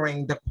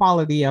remembering the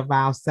quality of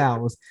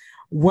ourselves?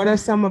 What are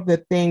some of the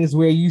things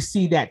where you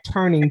see that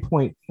turning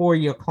point for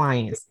your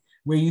clients,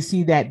 where you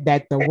see that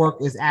the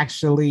work is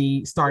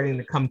actually starting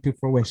to come to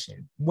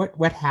fruition?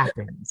 What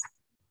happens?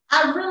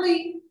 I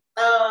really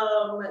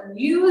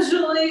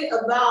usually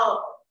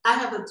I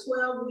have a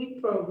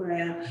 12-week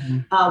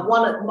program.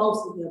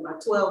 Most of them are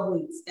 12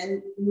 weeks.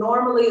 And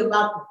normally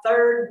about the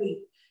third week,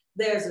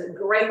 there's a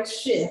great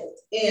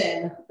shift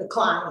in the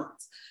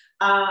clients.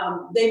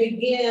 They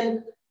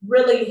begin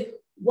really,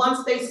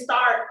 once they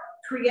start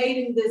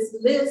creating this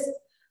list,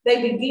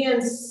 they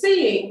begin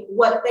seeing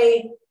what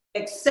they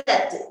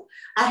accepted.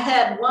 I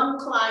had one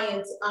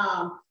client,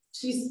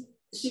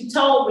 she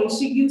told me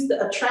she used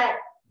to attract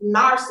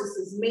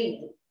narcissist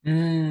men.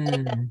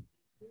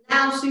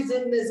 Now she's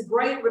in this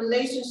great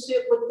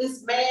relationship with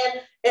this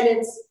man, and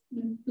it's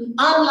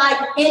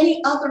unlike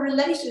any other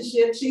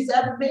relationship she's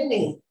ever been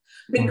in,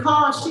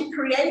 because she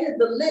created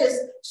the list.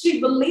 She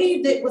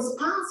believed it was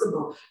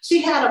possible.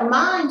 She had a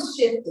mind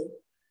shifting.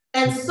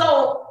 And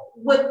so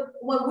when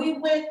we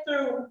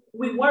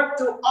worked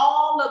through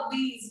all of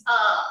these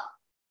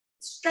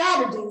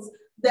strategies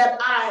that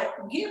I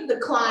give the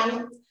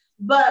client,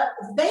 but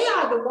they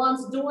are the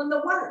ones doing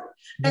the work.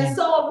 And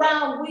so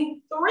around week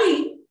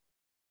 3,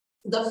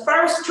 the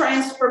first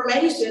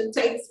transformation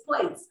takes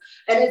place.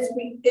 And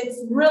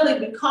it's really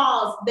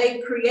because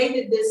they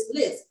created this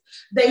list.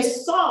 They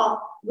saw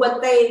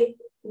what they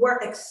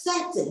were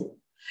accepting.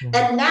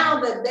 And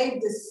now that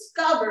they've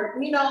discovered,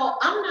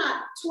 I'm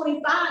not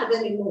 25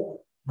 anymore.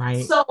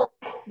 Right. So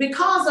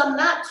because I'm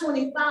not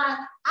 25,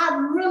 I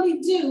really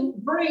do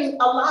bring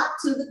a lot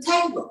to the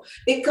table.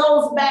 It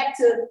goes back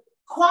to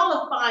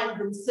qualifying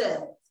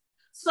themselves.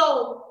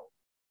 So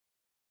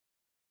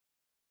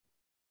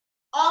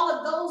all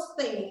of those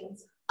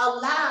things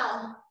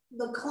allow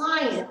the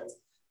client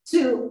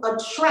to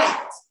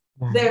attract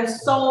their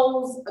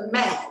soul's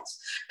match.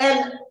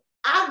 And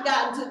I've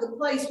gotten to the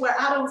place where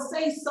I don't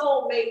say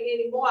soulmate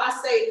anymore.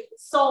 I say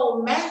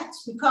soul match,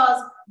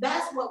 because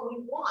that's what we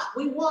want.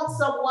 We want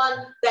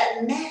someone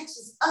that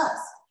matches us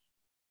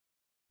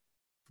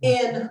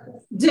in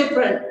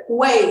different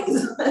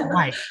ways.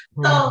 Right.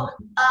 So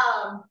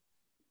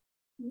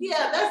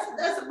Yeah,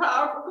 that's a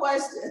powerful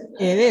question.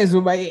 It is,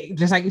 but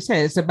just like you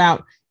said,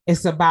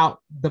 it's about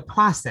the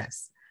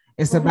process.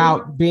 It's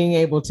about being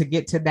able to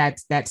get to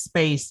that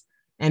space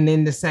and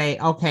then to say,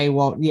 okay,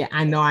 well, yeah,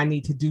 I know I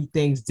need to do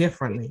things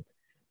differently.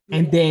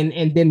 And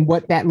then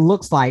what that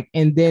looks like.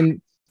 And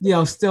then,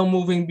 still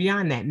moving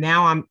beyond that.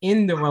 Now I'm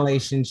in the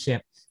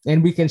relationship,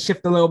 and we can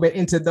shift a little bit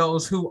into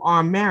those who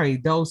are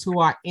married, those who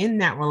are in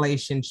that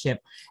relationship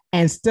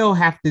and still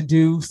have to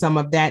do some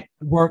of that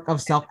work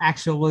of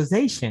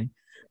self-actualization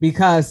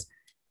because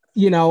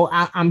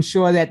I'm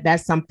sure that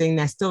that's something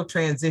that still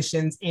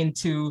transitions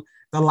into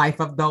the life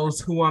of those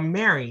who are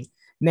married.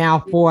 Now,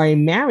 for a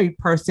married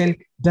person,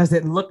 does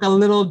it look a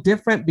little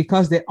different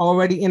because they're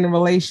already in a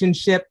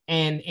relationship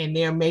and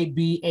there may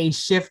be a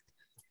shift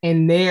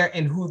in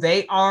who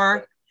they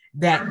are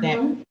that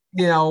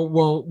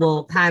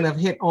will kind of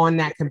hit on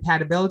that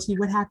compatibility?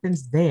 What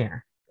happens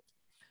there?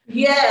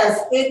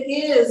 Yes, it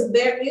is.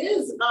 There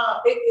is,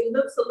 it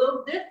looks a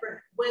little different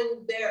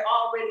when they're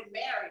already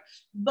married.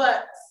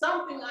 But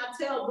something I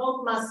tell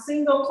both my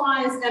single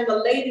clients and the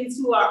ladies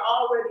who are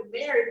already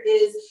married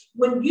is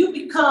when you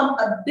become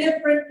a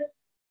different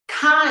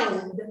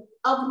kind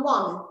of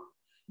woman,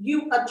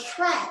 you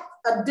attract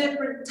a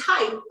different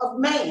type of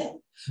man.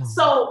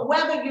 So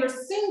whether you're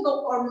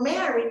single or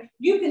married,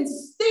 you can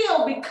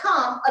still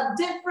become a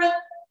different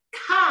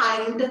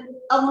kind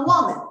of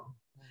woman.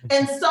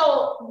 And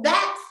so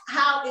that's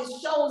how it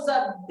shows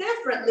up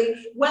differently,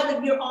 whether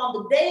you're on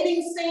the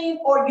dating scene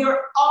or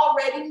you're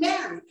already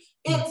married.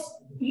 It's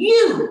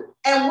you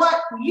and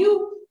what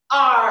you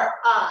are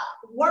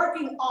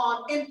working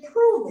on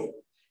improving.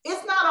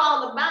 It's not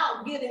all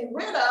about getting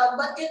rid of,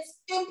 but it's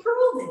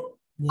improving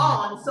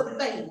on some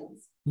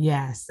things.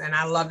 Yes. And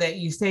I love that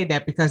you say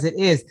that because it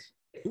is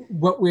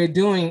what we're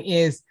doing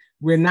is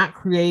we're not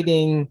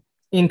creating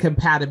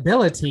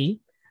incompatibility.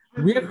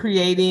 We're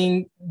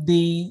creating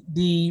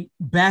the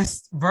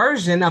best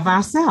version of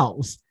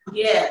ourselves.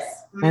 Yes.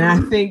 And I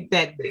think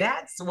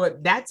that's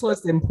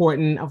what's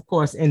important, of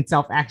course, in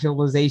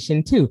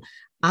self-actualization too.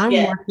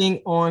 I'm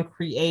working on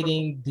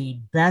creating the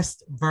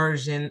best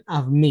version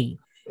of me.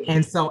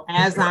 And so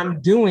as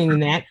I'm doing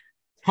that,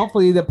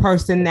 hopefully the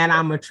person that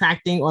I'm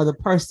attracting or the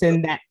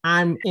person that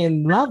I'm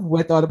in love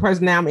with or the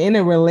person that I'm in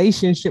a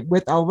relationship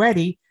with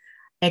already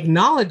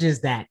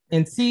acknowledges that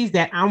and sees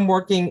that I'm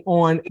working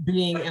on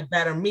being a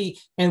better me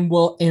and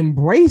will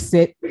embrace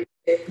it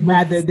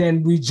rather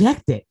than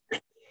reject it,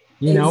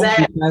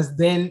 because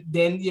then,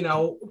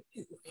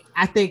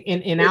 I think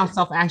in our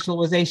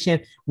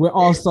self-actualization, we're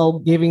also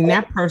giving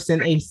that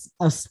person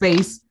a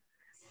space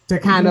to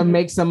kind of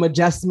make some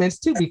adjustments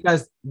too,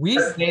 because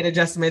we've made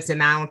adjustments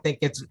and I don't think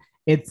it's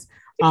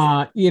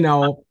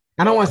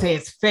I don't want to say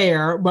it's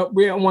fair, but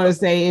we don't want to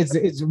say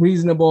it's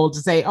reasonable to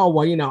say, oh,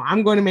 well,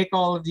 I'm going to make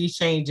all of these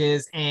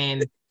changes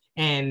and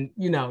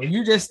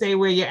you just stay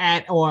where you're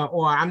at,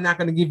 or I'm not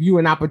going to give you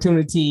an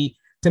opportunity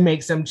to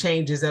make some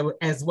changes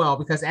as well.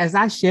 Because as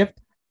I shift,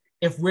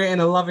 if we're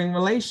in a loving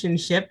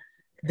relationship,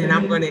 then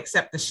I'm going to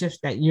accept the shift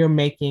that you're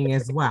making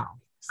as well.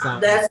 So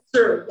that's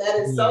true. That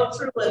is so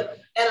true.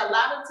 And a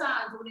lot of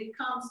times when it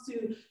comes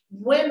to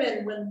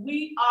women, when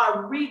we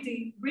are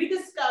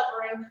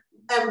rediscovering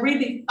and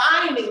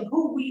redefining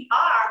who we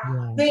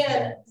are,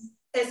 then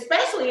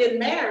especially in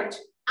marriage,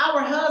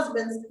 our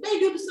husbands, they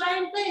do the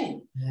same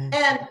thing.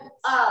 And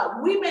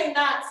we may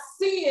not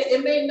see it.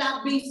 It may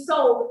not be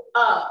so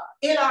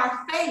in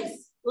our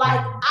face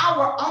like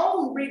our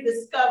own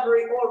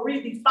rediscovery or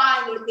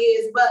redefining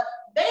is, but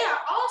they are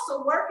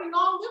also working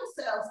on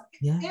themselves,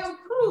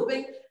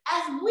 improving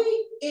as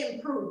we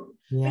improve.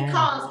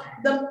 Because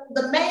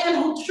the man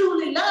who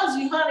truly loves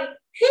you, honey,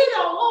 he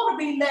don't want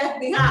to be left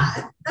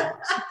behind.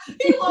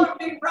 He want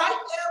to be right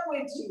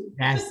there with you.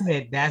 That's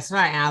it. That's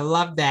right. I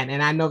love that.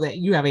 And I know that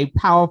you have a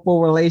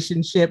powerful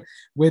relationship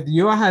with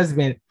your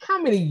husband.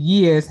 How many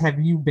years have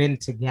you been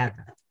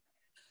together?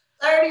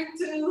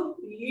 32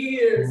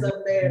 years of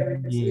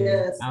marriage.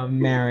 Yes. Of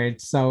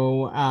marriage.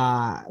 So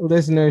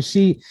listeners,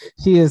 she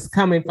is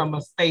coming from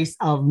a space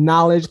of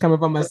knowledge, coming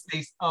from a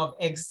space of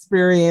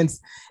experience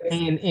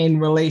and in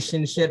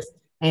relationships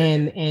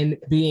and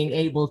being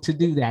able to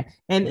do that.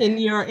 And in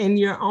your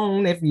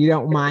own, if you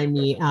don't mind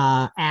me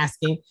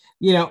asking,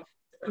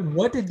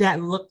 what did that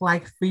look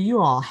like for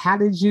you all? How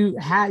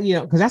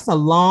because that's a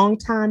long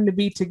time to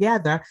be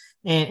together.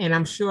 And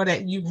I'm sure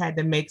that you had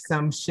to make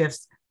some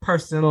shifts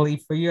personally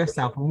for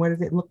yourself. And what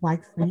did it look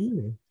like for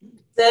you?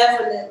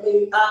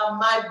 Definitely.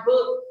 My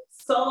book,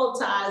 Soul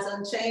Ties,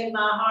 Unchained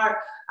My Heart,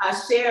 I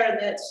share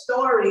that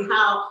story,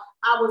 how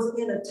I was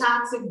in a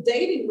toxic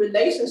dating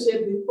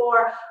relationship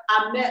before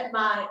I met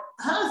my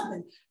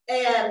husband.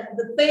 And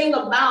the thing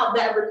about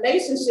that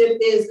relationship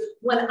is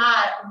when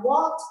I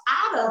walked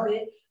out of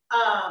it,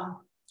 I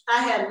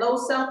had low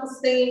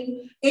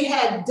self-esteem. It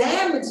had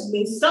damaged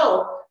me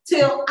so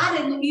till I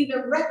didn't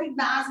even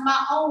recognize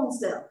my own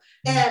self,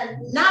 and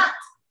not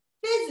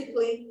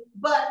physically,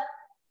 but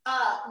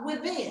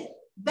within.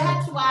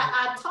 That's why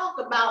I talk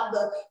about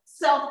the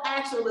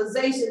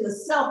self-actualization, the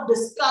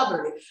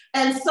self-discovery.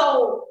 And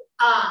so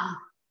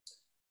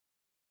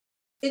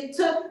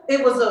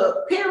it was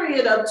a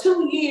period of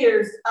 2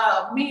 years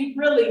of me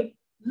really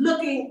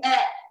looking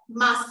at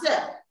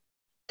myself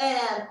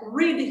and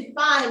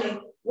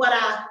redefining what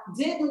I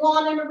didn't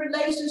want in a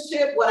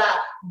relationship, what I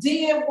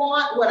did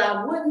want, what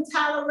I wouldn't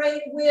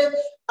tolerate with,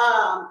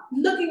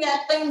 looking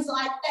at things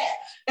like that.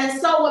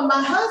 And so when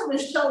my husband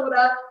showed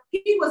up,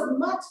 he was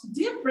much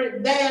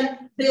different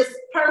than this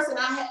person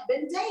I had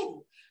been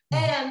dating.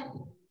 And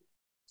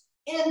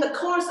in the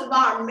course of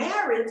our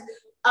marriage,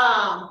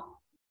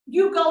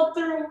 you go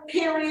through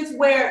periods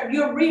where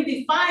you're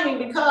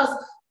redefining, because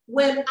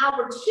when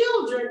our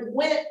children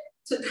went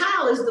to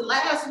college, the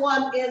last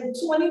one in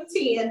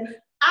 2010,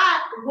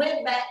 I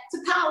went back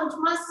to college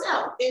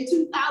myself in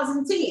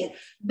 2010.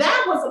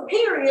 That was a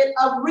period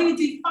of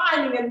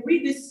redefining and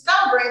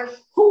rediscovering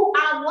who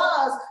I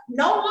was,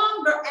 no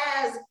longer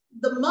as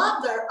the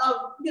mother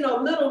of,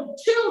 little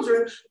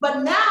children,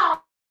 but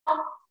now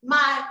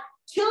my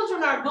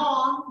children are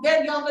gone,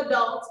 they're young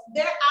adults,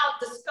 they're out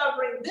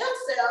discovering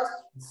themselves.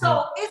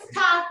 So it's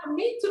time for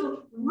me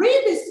to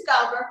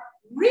rediscover,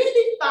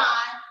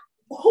 redefine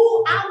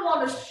who I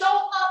want to show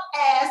up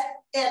as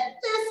at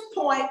this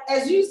point,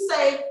 as you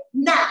say,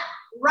 now,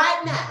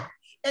 right now.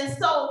 And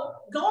so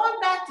going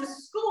back to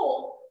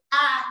school,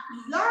 I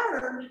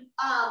learned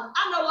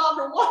I no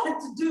longer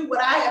wanted to do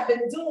what I have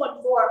been doing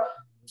for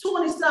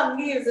 20-some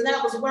years, and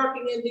that was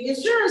working in the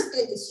insurance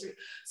industry.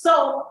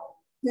 So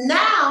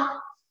now,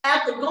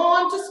 after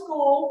going to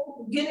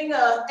school, getting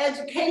an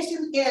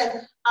education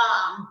in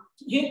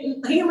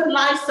human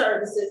life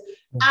services,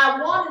 I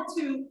wanted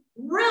to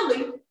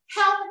really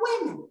help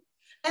women.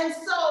 And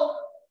so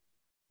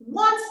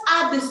once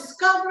I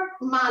discovered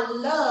my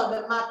love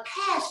and my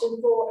passion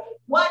for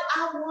what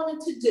I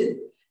wanted to do,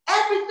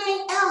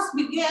 everything else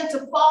began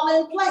to fall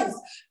in place.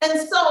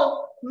 And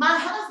so my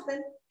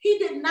husband, he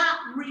did not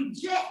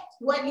reject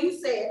what you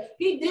said.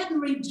 He didn't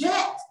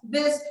reject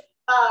this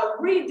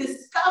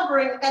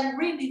rediscovering and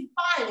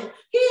redefining.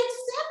 He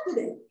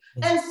accepted it.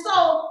 And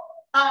so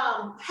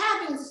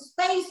having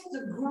space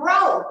to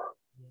grow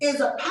is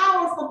a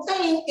powerful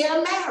thing in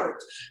a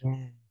marriage.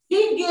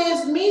 He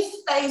gives me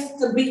space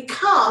to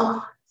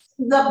become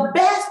the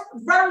best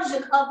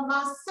version of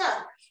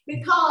myself,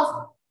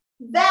 because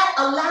that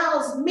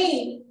allows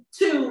me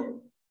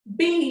to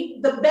be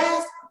the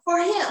best for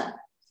him.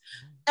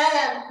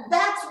 And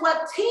that's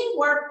what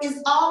teamwork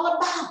is all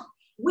about.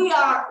 We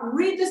are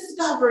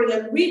rediscovering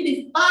and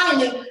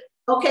redefining.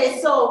 Okay,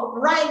 so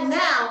right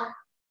now,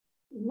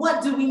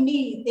 what do we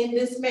need in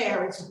this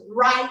marriage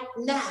right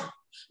now?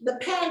 The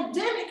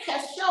pandemic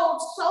has showed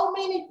so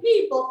many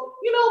people,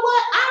 you know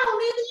what? I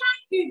don't even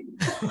like you.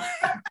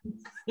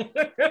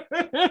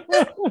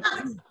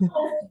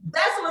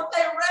 That's what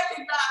they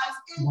recognize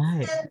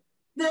in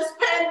this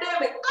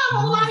pandemic. I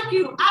don't like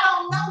you. I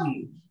don't know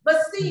you. But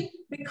see,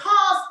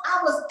 because I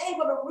was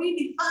able to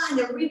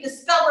redefine and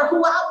rediscover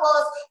who I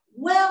was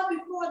well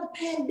before the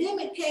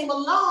pandemic came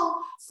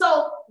along,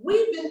 so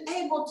we've been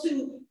able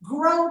to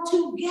grow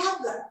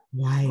together,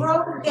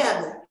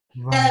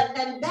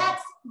 And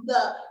that's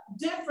the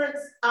difference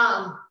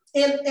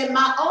in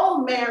my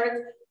own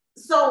marriage.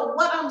 So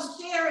what I'm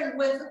sharing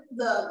with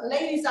the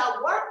ladies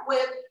I work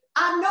with,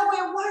 I know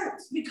it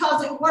works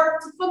because it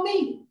worked for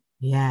me.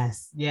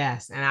 Yes.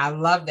 And I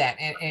love that.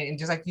 And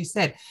just like you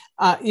said,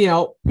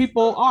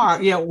 people are,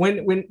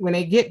 when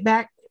they get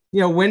back,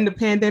 when the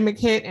pandemic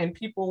hit and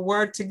people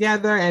were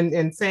together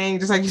and saying,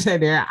 just like you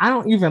said there, I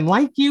don't even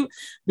like you,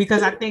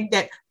 because I think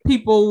that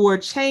people were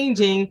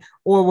changing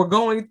or were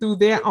going through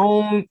their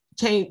own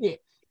change.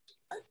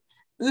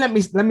 Let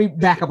me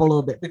back up a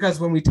little bit, because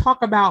when we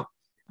talk about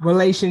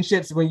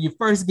relationships, when you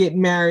first get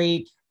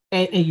married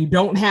and you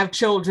don't have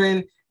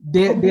children,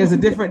 there's a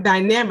different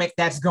dynamic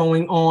that's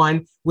going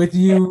on with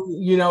you.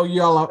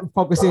 Y'all are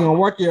focusing on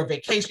work, you're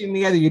vacationing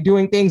together, you're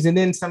doing things. And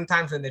then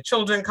sometimes when the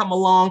children come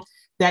along,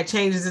 that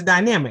changes the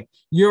dynamic.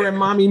 You're in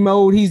mommy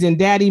mode, he's in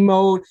daddy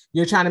mode.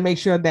 You're trying to make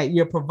sure that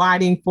you're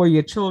providing for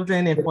your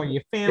children and for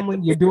your family.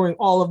 You're doing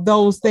all of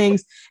those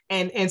things.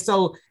 And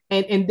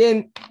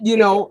then,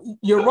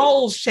 your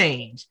roles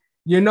change.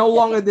 You're no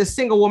longer this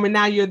single woman.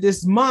 Now you're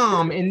this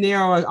mom, and there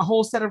are a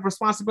whole set of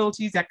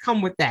responsibilities that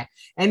come with that.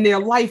 And they're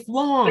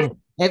lifelong.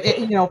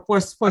 And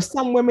for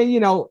some women,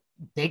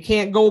 they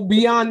can't go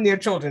beyond their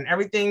children.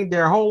 Everything,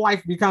 their whole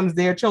life becomes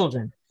their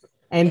children.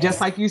 And just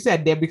like you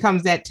said, there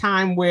becomes that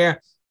time where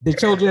the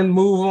children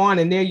move on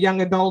and they're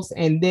young adults,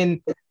 and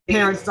then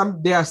parents,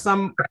 there are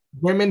some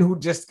women who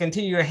just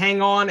continue to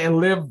hang on and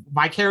live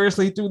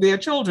vicariously through their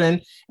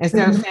children,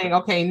 instead of saying,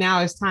 okay,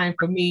 now it's time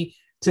for me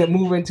to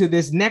move into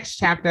this next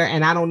chapter,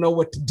 and I don't know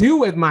what to do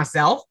with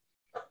myself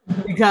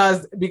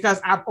because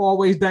I've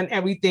always done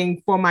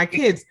everything for my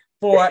kids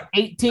for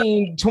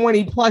 18,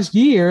 20 plus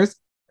years.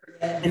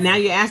 And now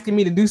you're asking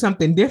me to do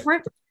something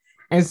different.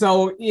 And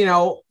so,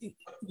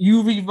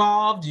 you've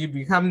evolved, you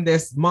become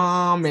this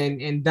mom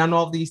and done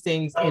all these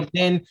things. And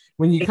then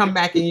when you come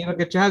back and you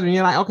look at your husband,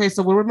 you're like, okay,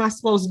 so what am I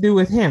supposed to do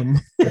with him?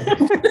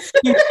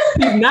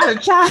 He's not a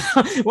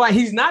child. Well,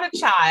 he's not a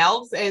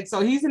child. And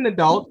so he's an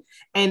adult.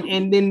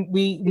 And then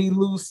we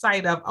lose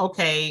sight of,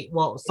 okay,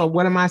 well, so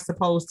what am I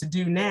supposed to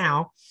do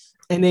now?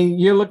 And then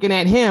you're looking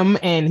at him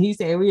and he's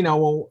saying, you know,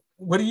 well,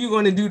 what are you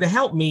going to do to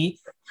help me?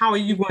 How are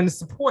you going to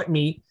support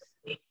me?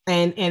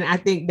 And I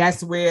think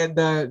that's where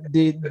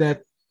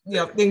the you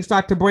know, things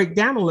start to break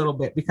down a little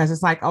bit, because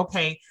it's like,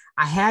 okay,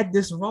 I had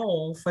this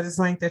role for this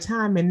length of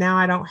time and now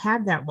I don't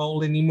have that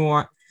role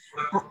anymore.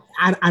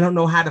 I don't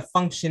know how to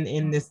function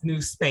in this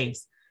new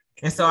space.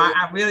 And so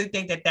I really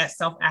think that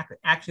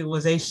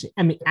self-actualization,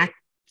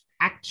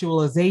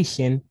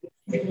 actualization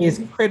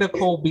is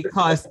critical,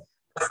 because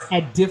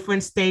at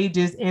different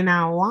stages in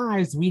our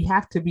lives, we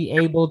have to be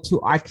able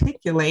to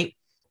articulate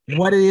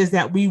what it is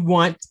that we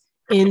want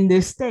in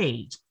this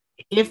stage.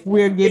 If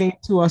we're getting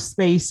to a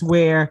space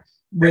where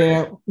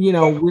you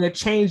know, we're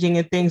changing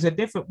and things are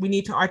different, we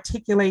need to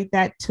articulate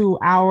that to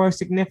our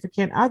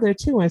significant other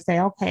too, and say,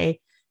 okay,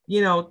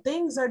 you know,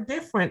 things are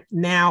different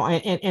now,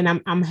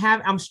 and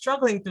I'm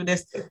struggling through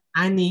this.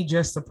 I need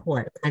your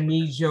support. I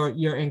need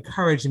your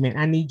encouragement.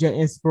 I need your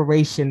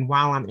inspiration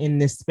while I'm in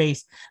this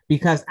space,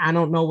 because I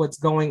don't know what's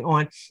going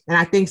on. And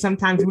I think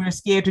sometimes we're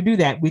scared to do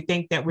that. We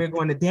think that we're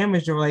going to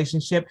damage the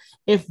relationship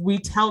if we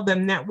tell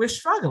them that we're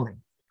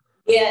struggling.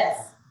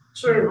 Yes.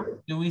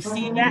 True. Do we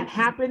see that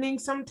happening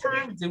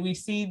sometimes? Do we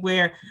see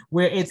where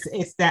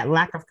it's that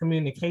lack of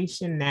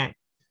communication that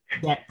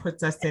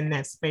puts us in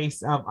that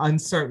space of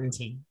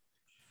uncertainty?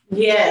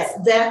 Yes,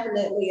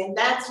 definitely. And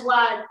that's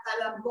why, and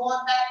I'm going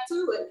back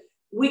to it,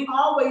 we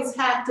always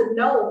have to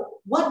know,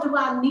 what do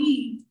I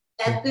need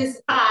at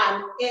this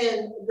time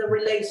in the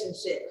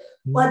relationship?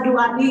 What do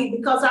I need?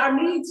 Because our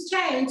needs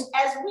change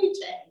as we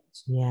change.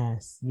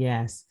 Yes,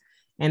 yes.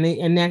 And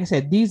like I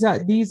said, these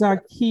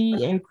are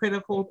key and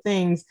critical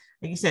things.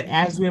 Like you said,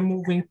 as we're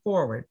moving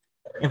forward,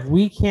 if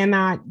we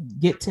cannot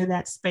get to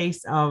that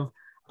space of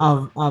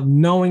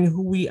knowing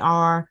who we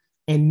are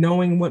and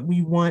knowing what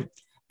we want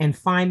and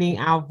finding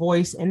our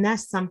voice, and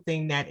that's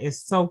something that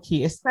is so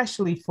key,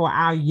 especially for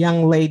our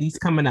young ladies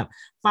coming up,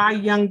 for our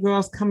young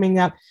girls coming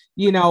up.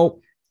 You know,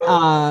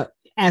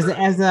 as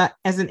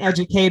an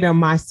educator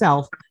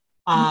myself,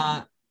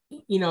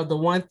 you know, the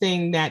one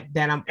thing that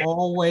I'm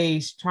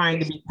always trying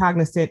to be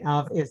cognizant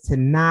of is to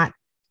not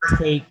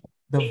take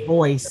the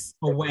voice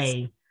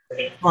away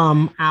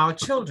from our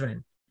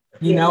children.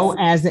 You know,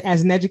 as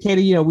an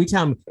educator, you know, we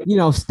tell them, you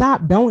know,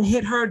 stop, don't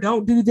hit her,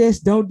 don't do this,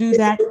 don't do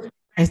that.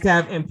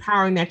 Instead of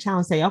empowering that child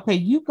and say, okay,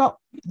 you go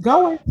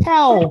and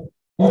tell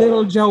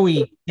little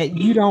Joey that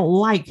you don't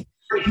like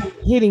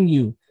hitting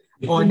you,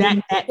 or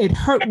that it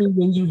hurt me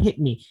when you hit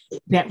me.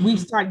 That we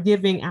start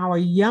giving our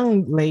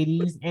young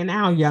ladies and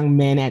our young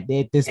men at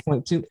this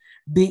point too,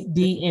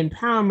 the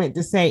empowerment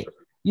to say,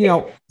 you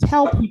know,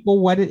 tell people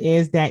what it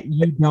is that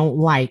you don't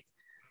like.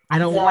 I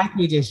don't like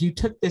you this. You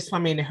took this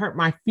from me and it hurt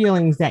my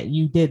feelings that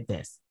you did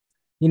this.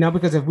 You know,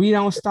 because if we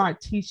don't start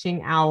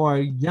teaching our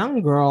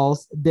young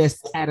girls this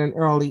at an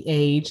early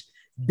age,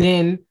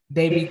 then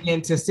they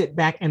begin to sit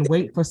back and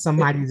wait for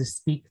somebody to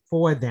speak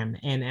for them.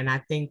 And I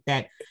think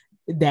that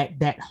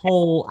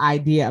whole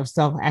idea of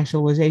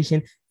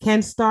self-actualization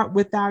can start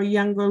with our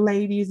younger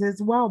ladies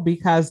as well,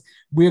 because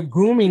we're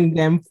grooming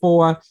them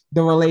for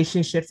the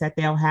relationships that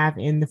they'll have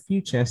in the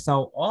future.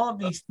 So all of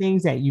these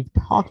things that you've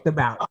talked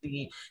about,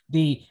 the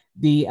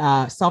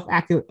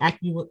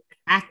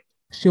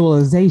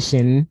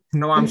self-actualization,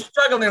 no, I'm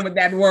struggling with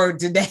that word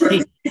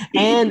today.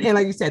 and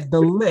like you said, the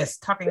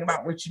list, talking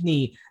about what you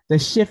need, the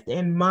shift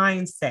in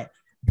mindset,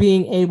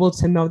 being able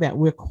to know that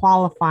we're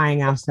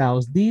qualifying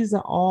ourselves. These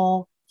are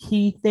all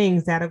key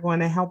things that are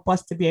going to help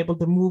us to be able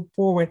to move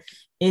forward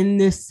in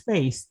this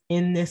space,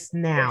 in this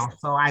now.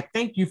 So I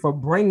thank you for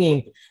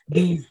bringing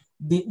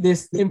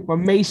this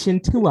information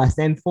to us,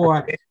 and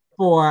for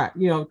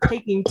you know,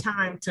 taking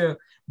time to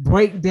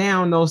break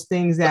down those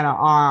things that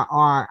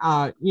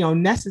are you know,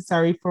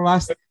 necessary for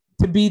us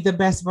to be the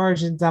best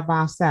versions of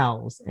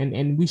ourselves,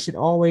 and we should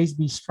always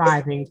be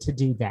striving to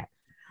do that.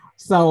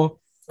 So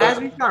as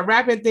we start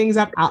wrapping things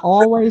up, I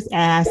always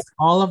ask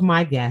all of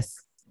my guests,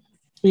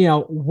 you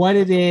know, what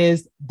it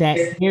is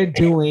that they're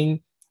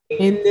doing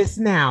in this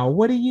now.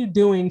 What are you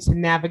doing to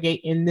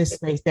navigate in this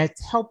space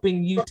that's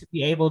helping you to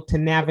be able to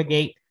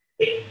navigate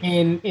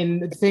in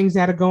the things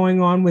that are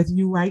going on with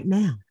you right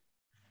now?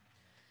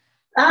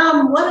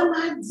 What am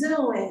I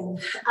doing?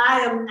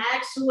 I am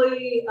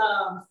actually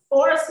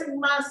forcing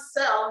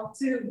myself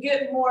to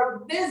get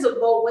more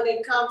visible when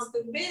it comes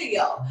to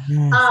video.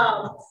 Yes.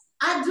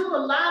 I do a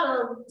lot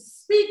of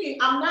speaking.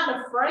 I'm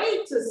not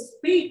afraid to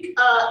speak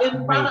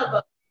in front of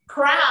a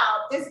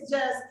crowd. It's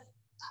just,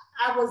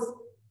 I was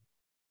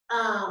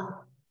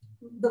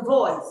the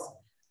voice.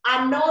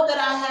 I know that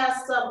I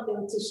have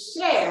something to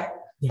share.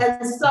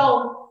 Yes. And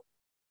so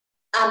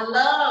I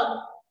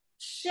love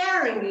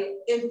sharing it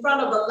in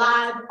front of a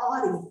live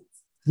audience.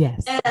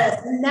 Yes.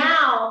 And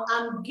now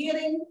I'm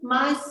getting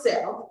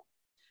myself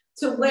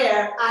to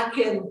where I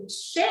can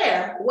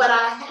share what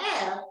I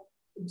have,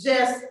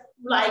 just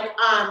like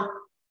I'm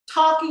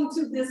talking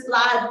to this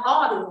live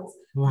audience.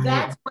 Right.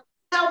 That's what's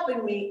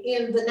helping me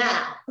in the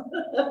now.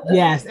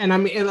 Yes. And I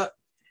mean,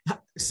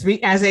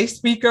 speak as a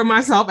speaker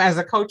myself, as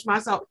a coach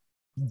myself,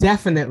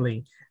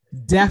 definitely,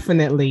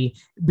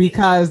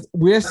 because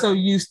we're so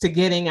used to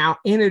getting our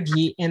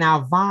energy and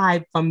our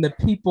vibe from the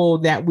people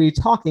that we're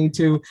talking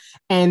to.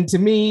 And to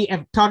me,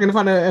 if talking in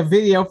front of a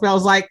video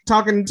feels like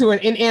talking to an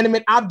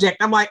inanimate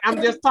object. I'm like,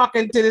 I'm just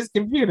talking to this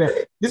computer.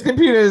 This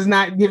computer is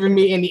not giving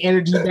me any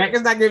energy back.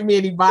 It's not giving me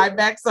any vibe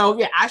back. So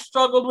yeah, I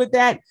struggled with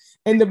that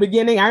in the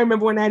beginning. I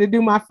remember when I had to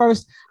do my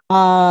first,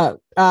 I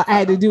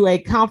had to do a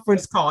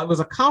conference call. It was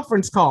a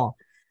conference call.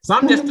 So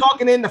I'm just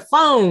talking in the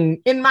phone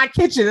in my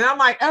kitchen, and I'm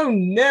like, oh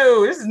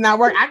no, this is not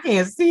working. I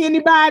can't see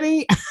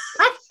anybody.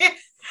 It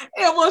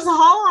was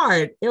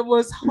hard. It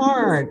was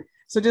hard.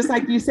 So just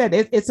like you said,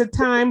 it's a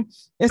time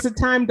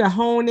to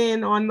hone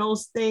in on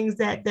those things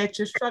that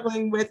you're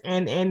struggling with,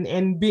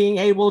 and being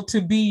able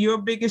to be your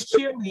biggest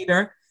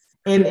cheerleader,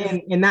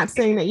 and not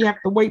saying that you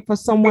have to wait for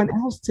someone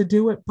else to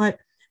do it, but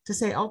to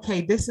say, okay,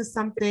 this is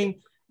something,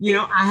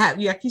 I have,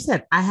 like you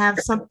said, I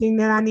have something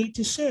that I need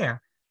to share.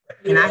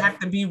 And I have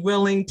to be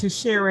willing to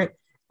share it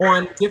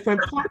on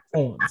different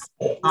platforms.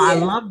 I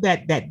love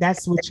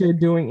that's what you're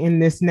doing in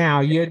this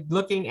now. You're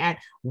looking at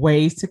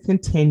ways to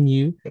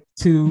continue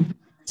to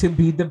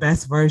be the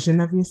best version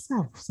of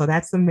yourself. So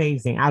that's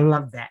amazing. I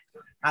love that.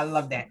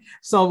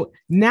 So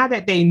now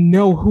that they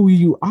know who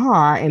you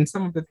are and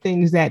some of the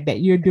things that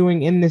you're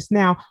doing in this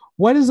now,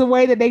 what is a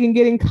way that they can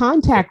get in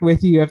contact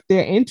with you if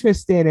they're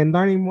interested in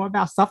learning more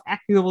about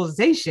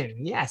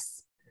self-actualization? Yes.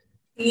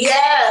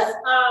 Yes,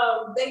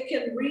 they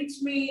can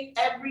reach me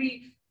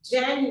every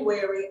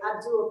January. I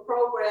do a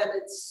program.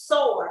 It's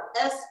SOAR,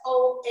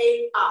 SOAR.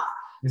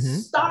 Mm-hmm.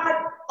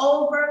 Start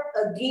over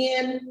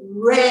again,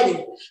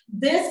 ready.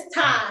 This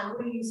time,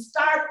 when you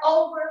start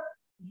over,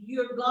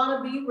 you're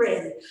gonna be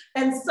ready.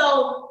 And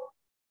so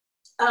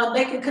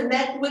they can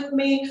connect with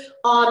me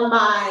on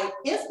my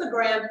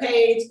Instagram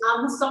page.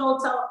 I'm the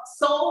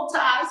Soul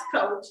Ties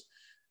Coach.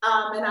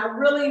 And I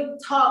really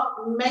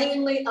talk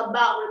mainly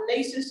about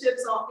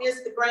relationships on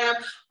Instagram.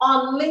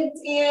 On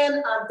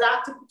LinkedIn,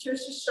 Dr.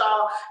 Patricia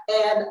Shaw,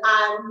 and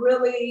I'm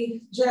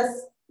really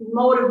just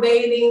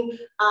motivating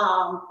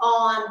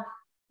on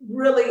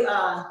really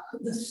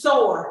the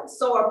SOAR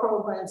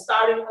program,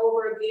 starting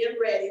over again,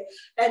 ready.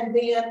 And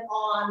then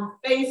on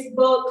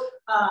Facebook,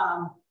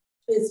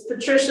 it's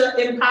Patricia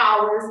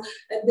Empowers.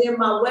 And then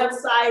my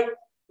website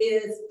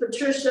is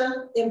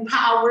Patricia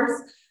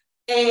Empowers.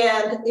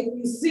 And if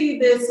you see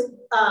this,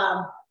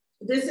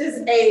 this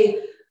is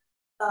a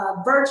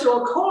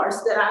virtual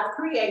course that I've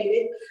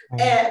created,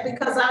 and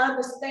because I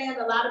understand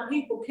a lot of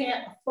people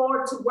can't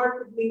afford to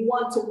work with me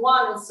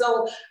one-to-one. And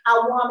so I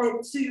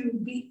wanted to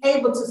be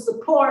able to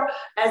support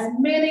as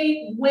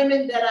many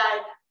women that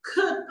I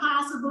could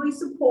possibly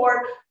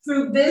support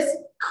through this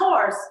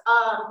course.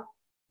 And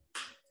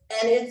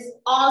it's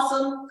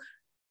awesome.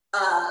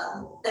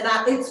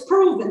 It's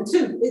proven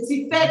too. It's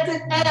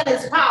effective and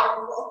it's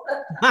powerful.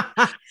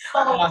 So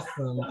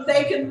awesome.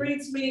 They can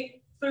reach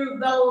me through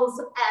those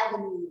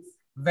avenues.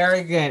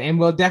 Very good. And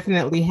we'll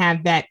definitely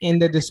have that in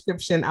the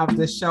description of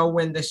the show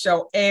when the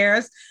show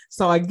airs.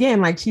 So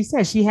again, like she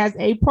said, she has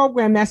a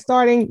program that's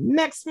starting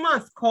next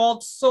month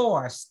called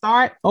SOAR,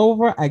 Start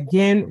Over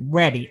Again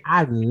Ready.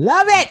 I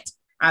love it.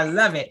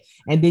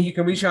 And then you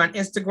can reach her on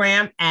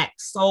Instagram at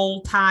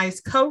Soul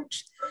Ties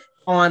Coach,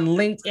 on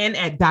LinkedIn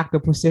at Dr.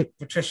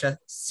 Patricia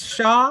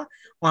Shaw,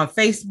 on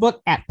Facebook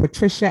at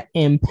Patricia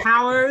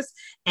Empowers,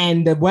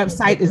 and the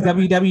website is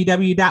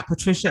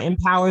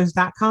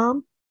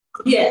www.patriciaempowers.com.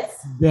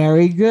 Yes.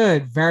 Very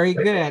good.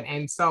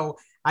 And so,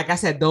 like I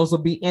said, those will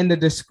be in the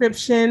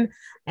description,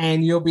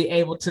 and you'll be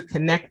able to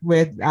connect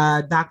with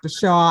Dr.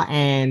 Shaw,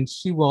 and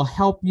she will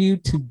help you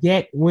to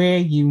get where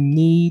you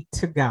need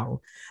to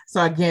go.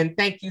 So again,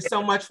 thank you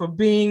so much for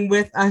being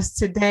with us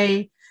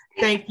today.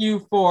 Thank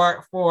you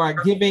for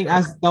giving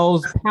us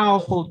those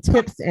powerful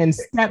tips and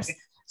steps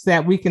so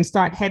that we can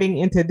start heading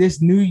into this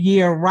new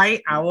year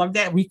right. I love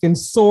that. We can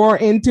soar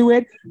into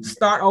it,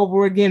 start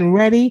over again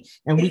ready,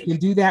 and we can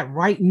do that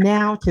right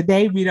now,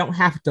 today. We don't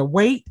have to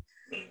wait.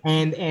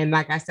 And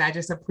like I said, I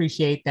just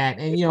appreciate that.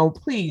 And,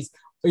 please,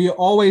 you're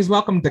always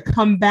welcome to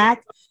come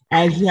back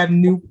as you have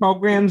new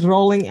programs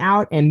rolling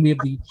out, and we'll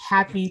be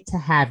happy to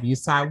have you.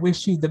 So I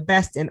wish you the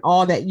best in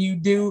all that you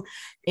do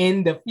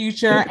in the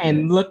future,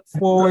 and look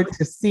forward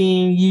to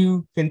seeing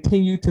you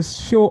continue to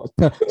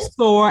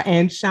soar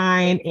and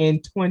shine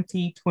in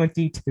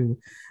 2022.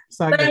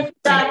 So again,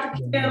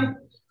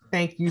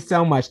 thank you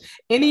so much.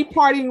 Any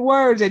parting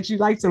words that you'd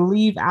like to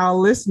leave our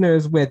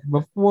listeners with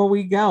before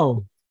we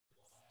go?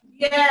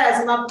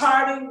 Yes, my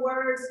parting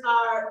words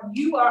are: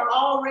 you are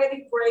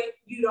already great.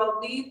 You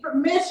don't need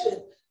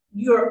permission.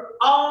 You're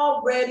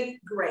already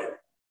great.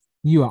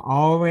 You are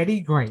already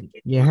great.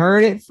 You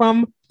heard it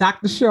from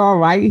Dr. Shaw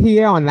right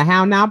here on the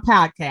How Now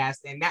podcast.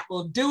 And that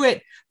will do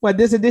it for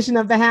this edition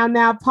of the How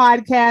Now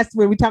podcast,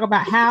 where we talk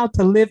about how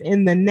to live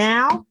in the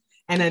now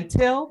And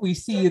until we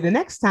see you the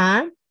next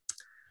time,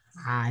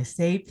 I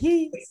say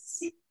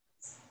peace.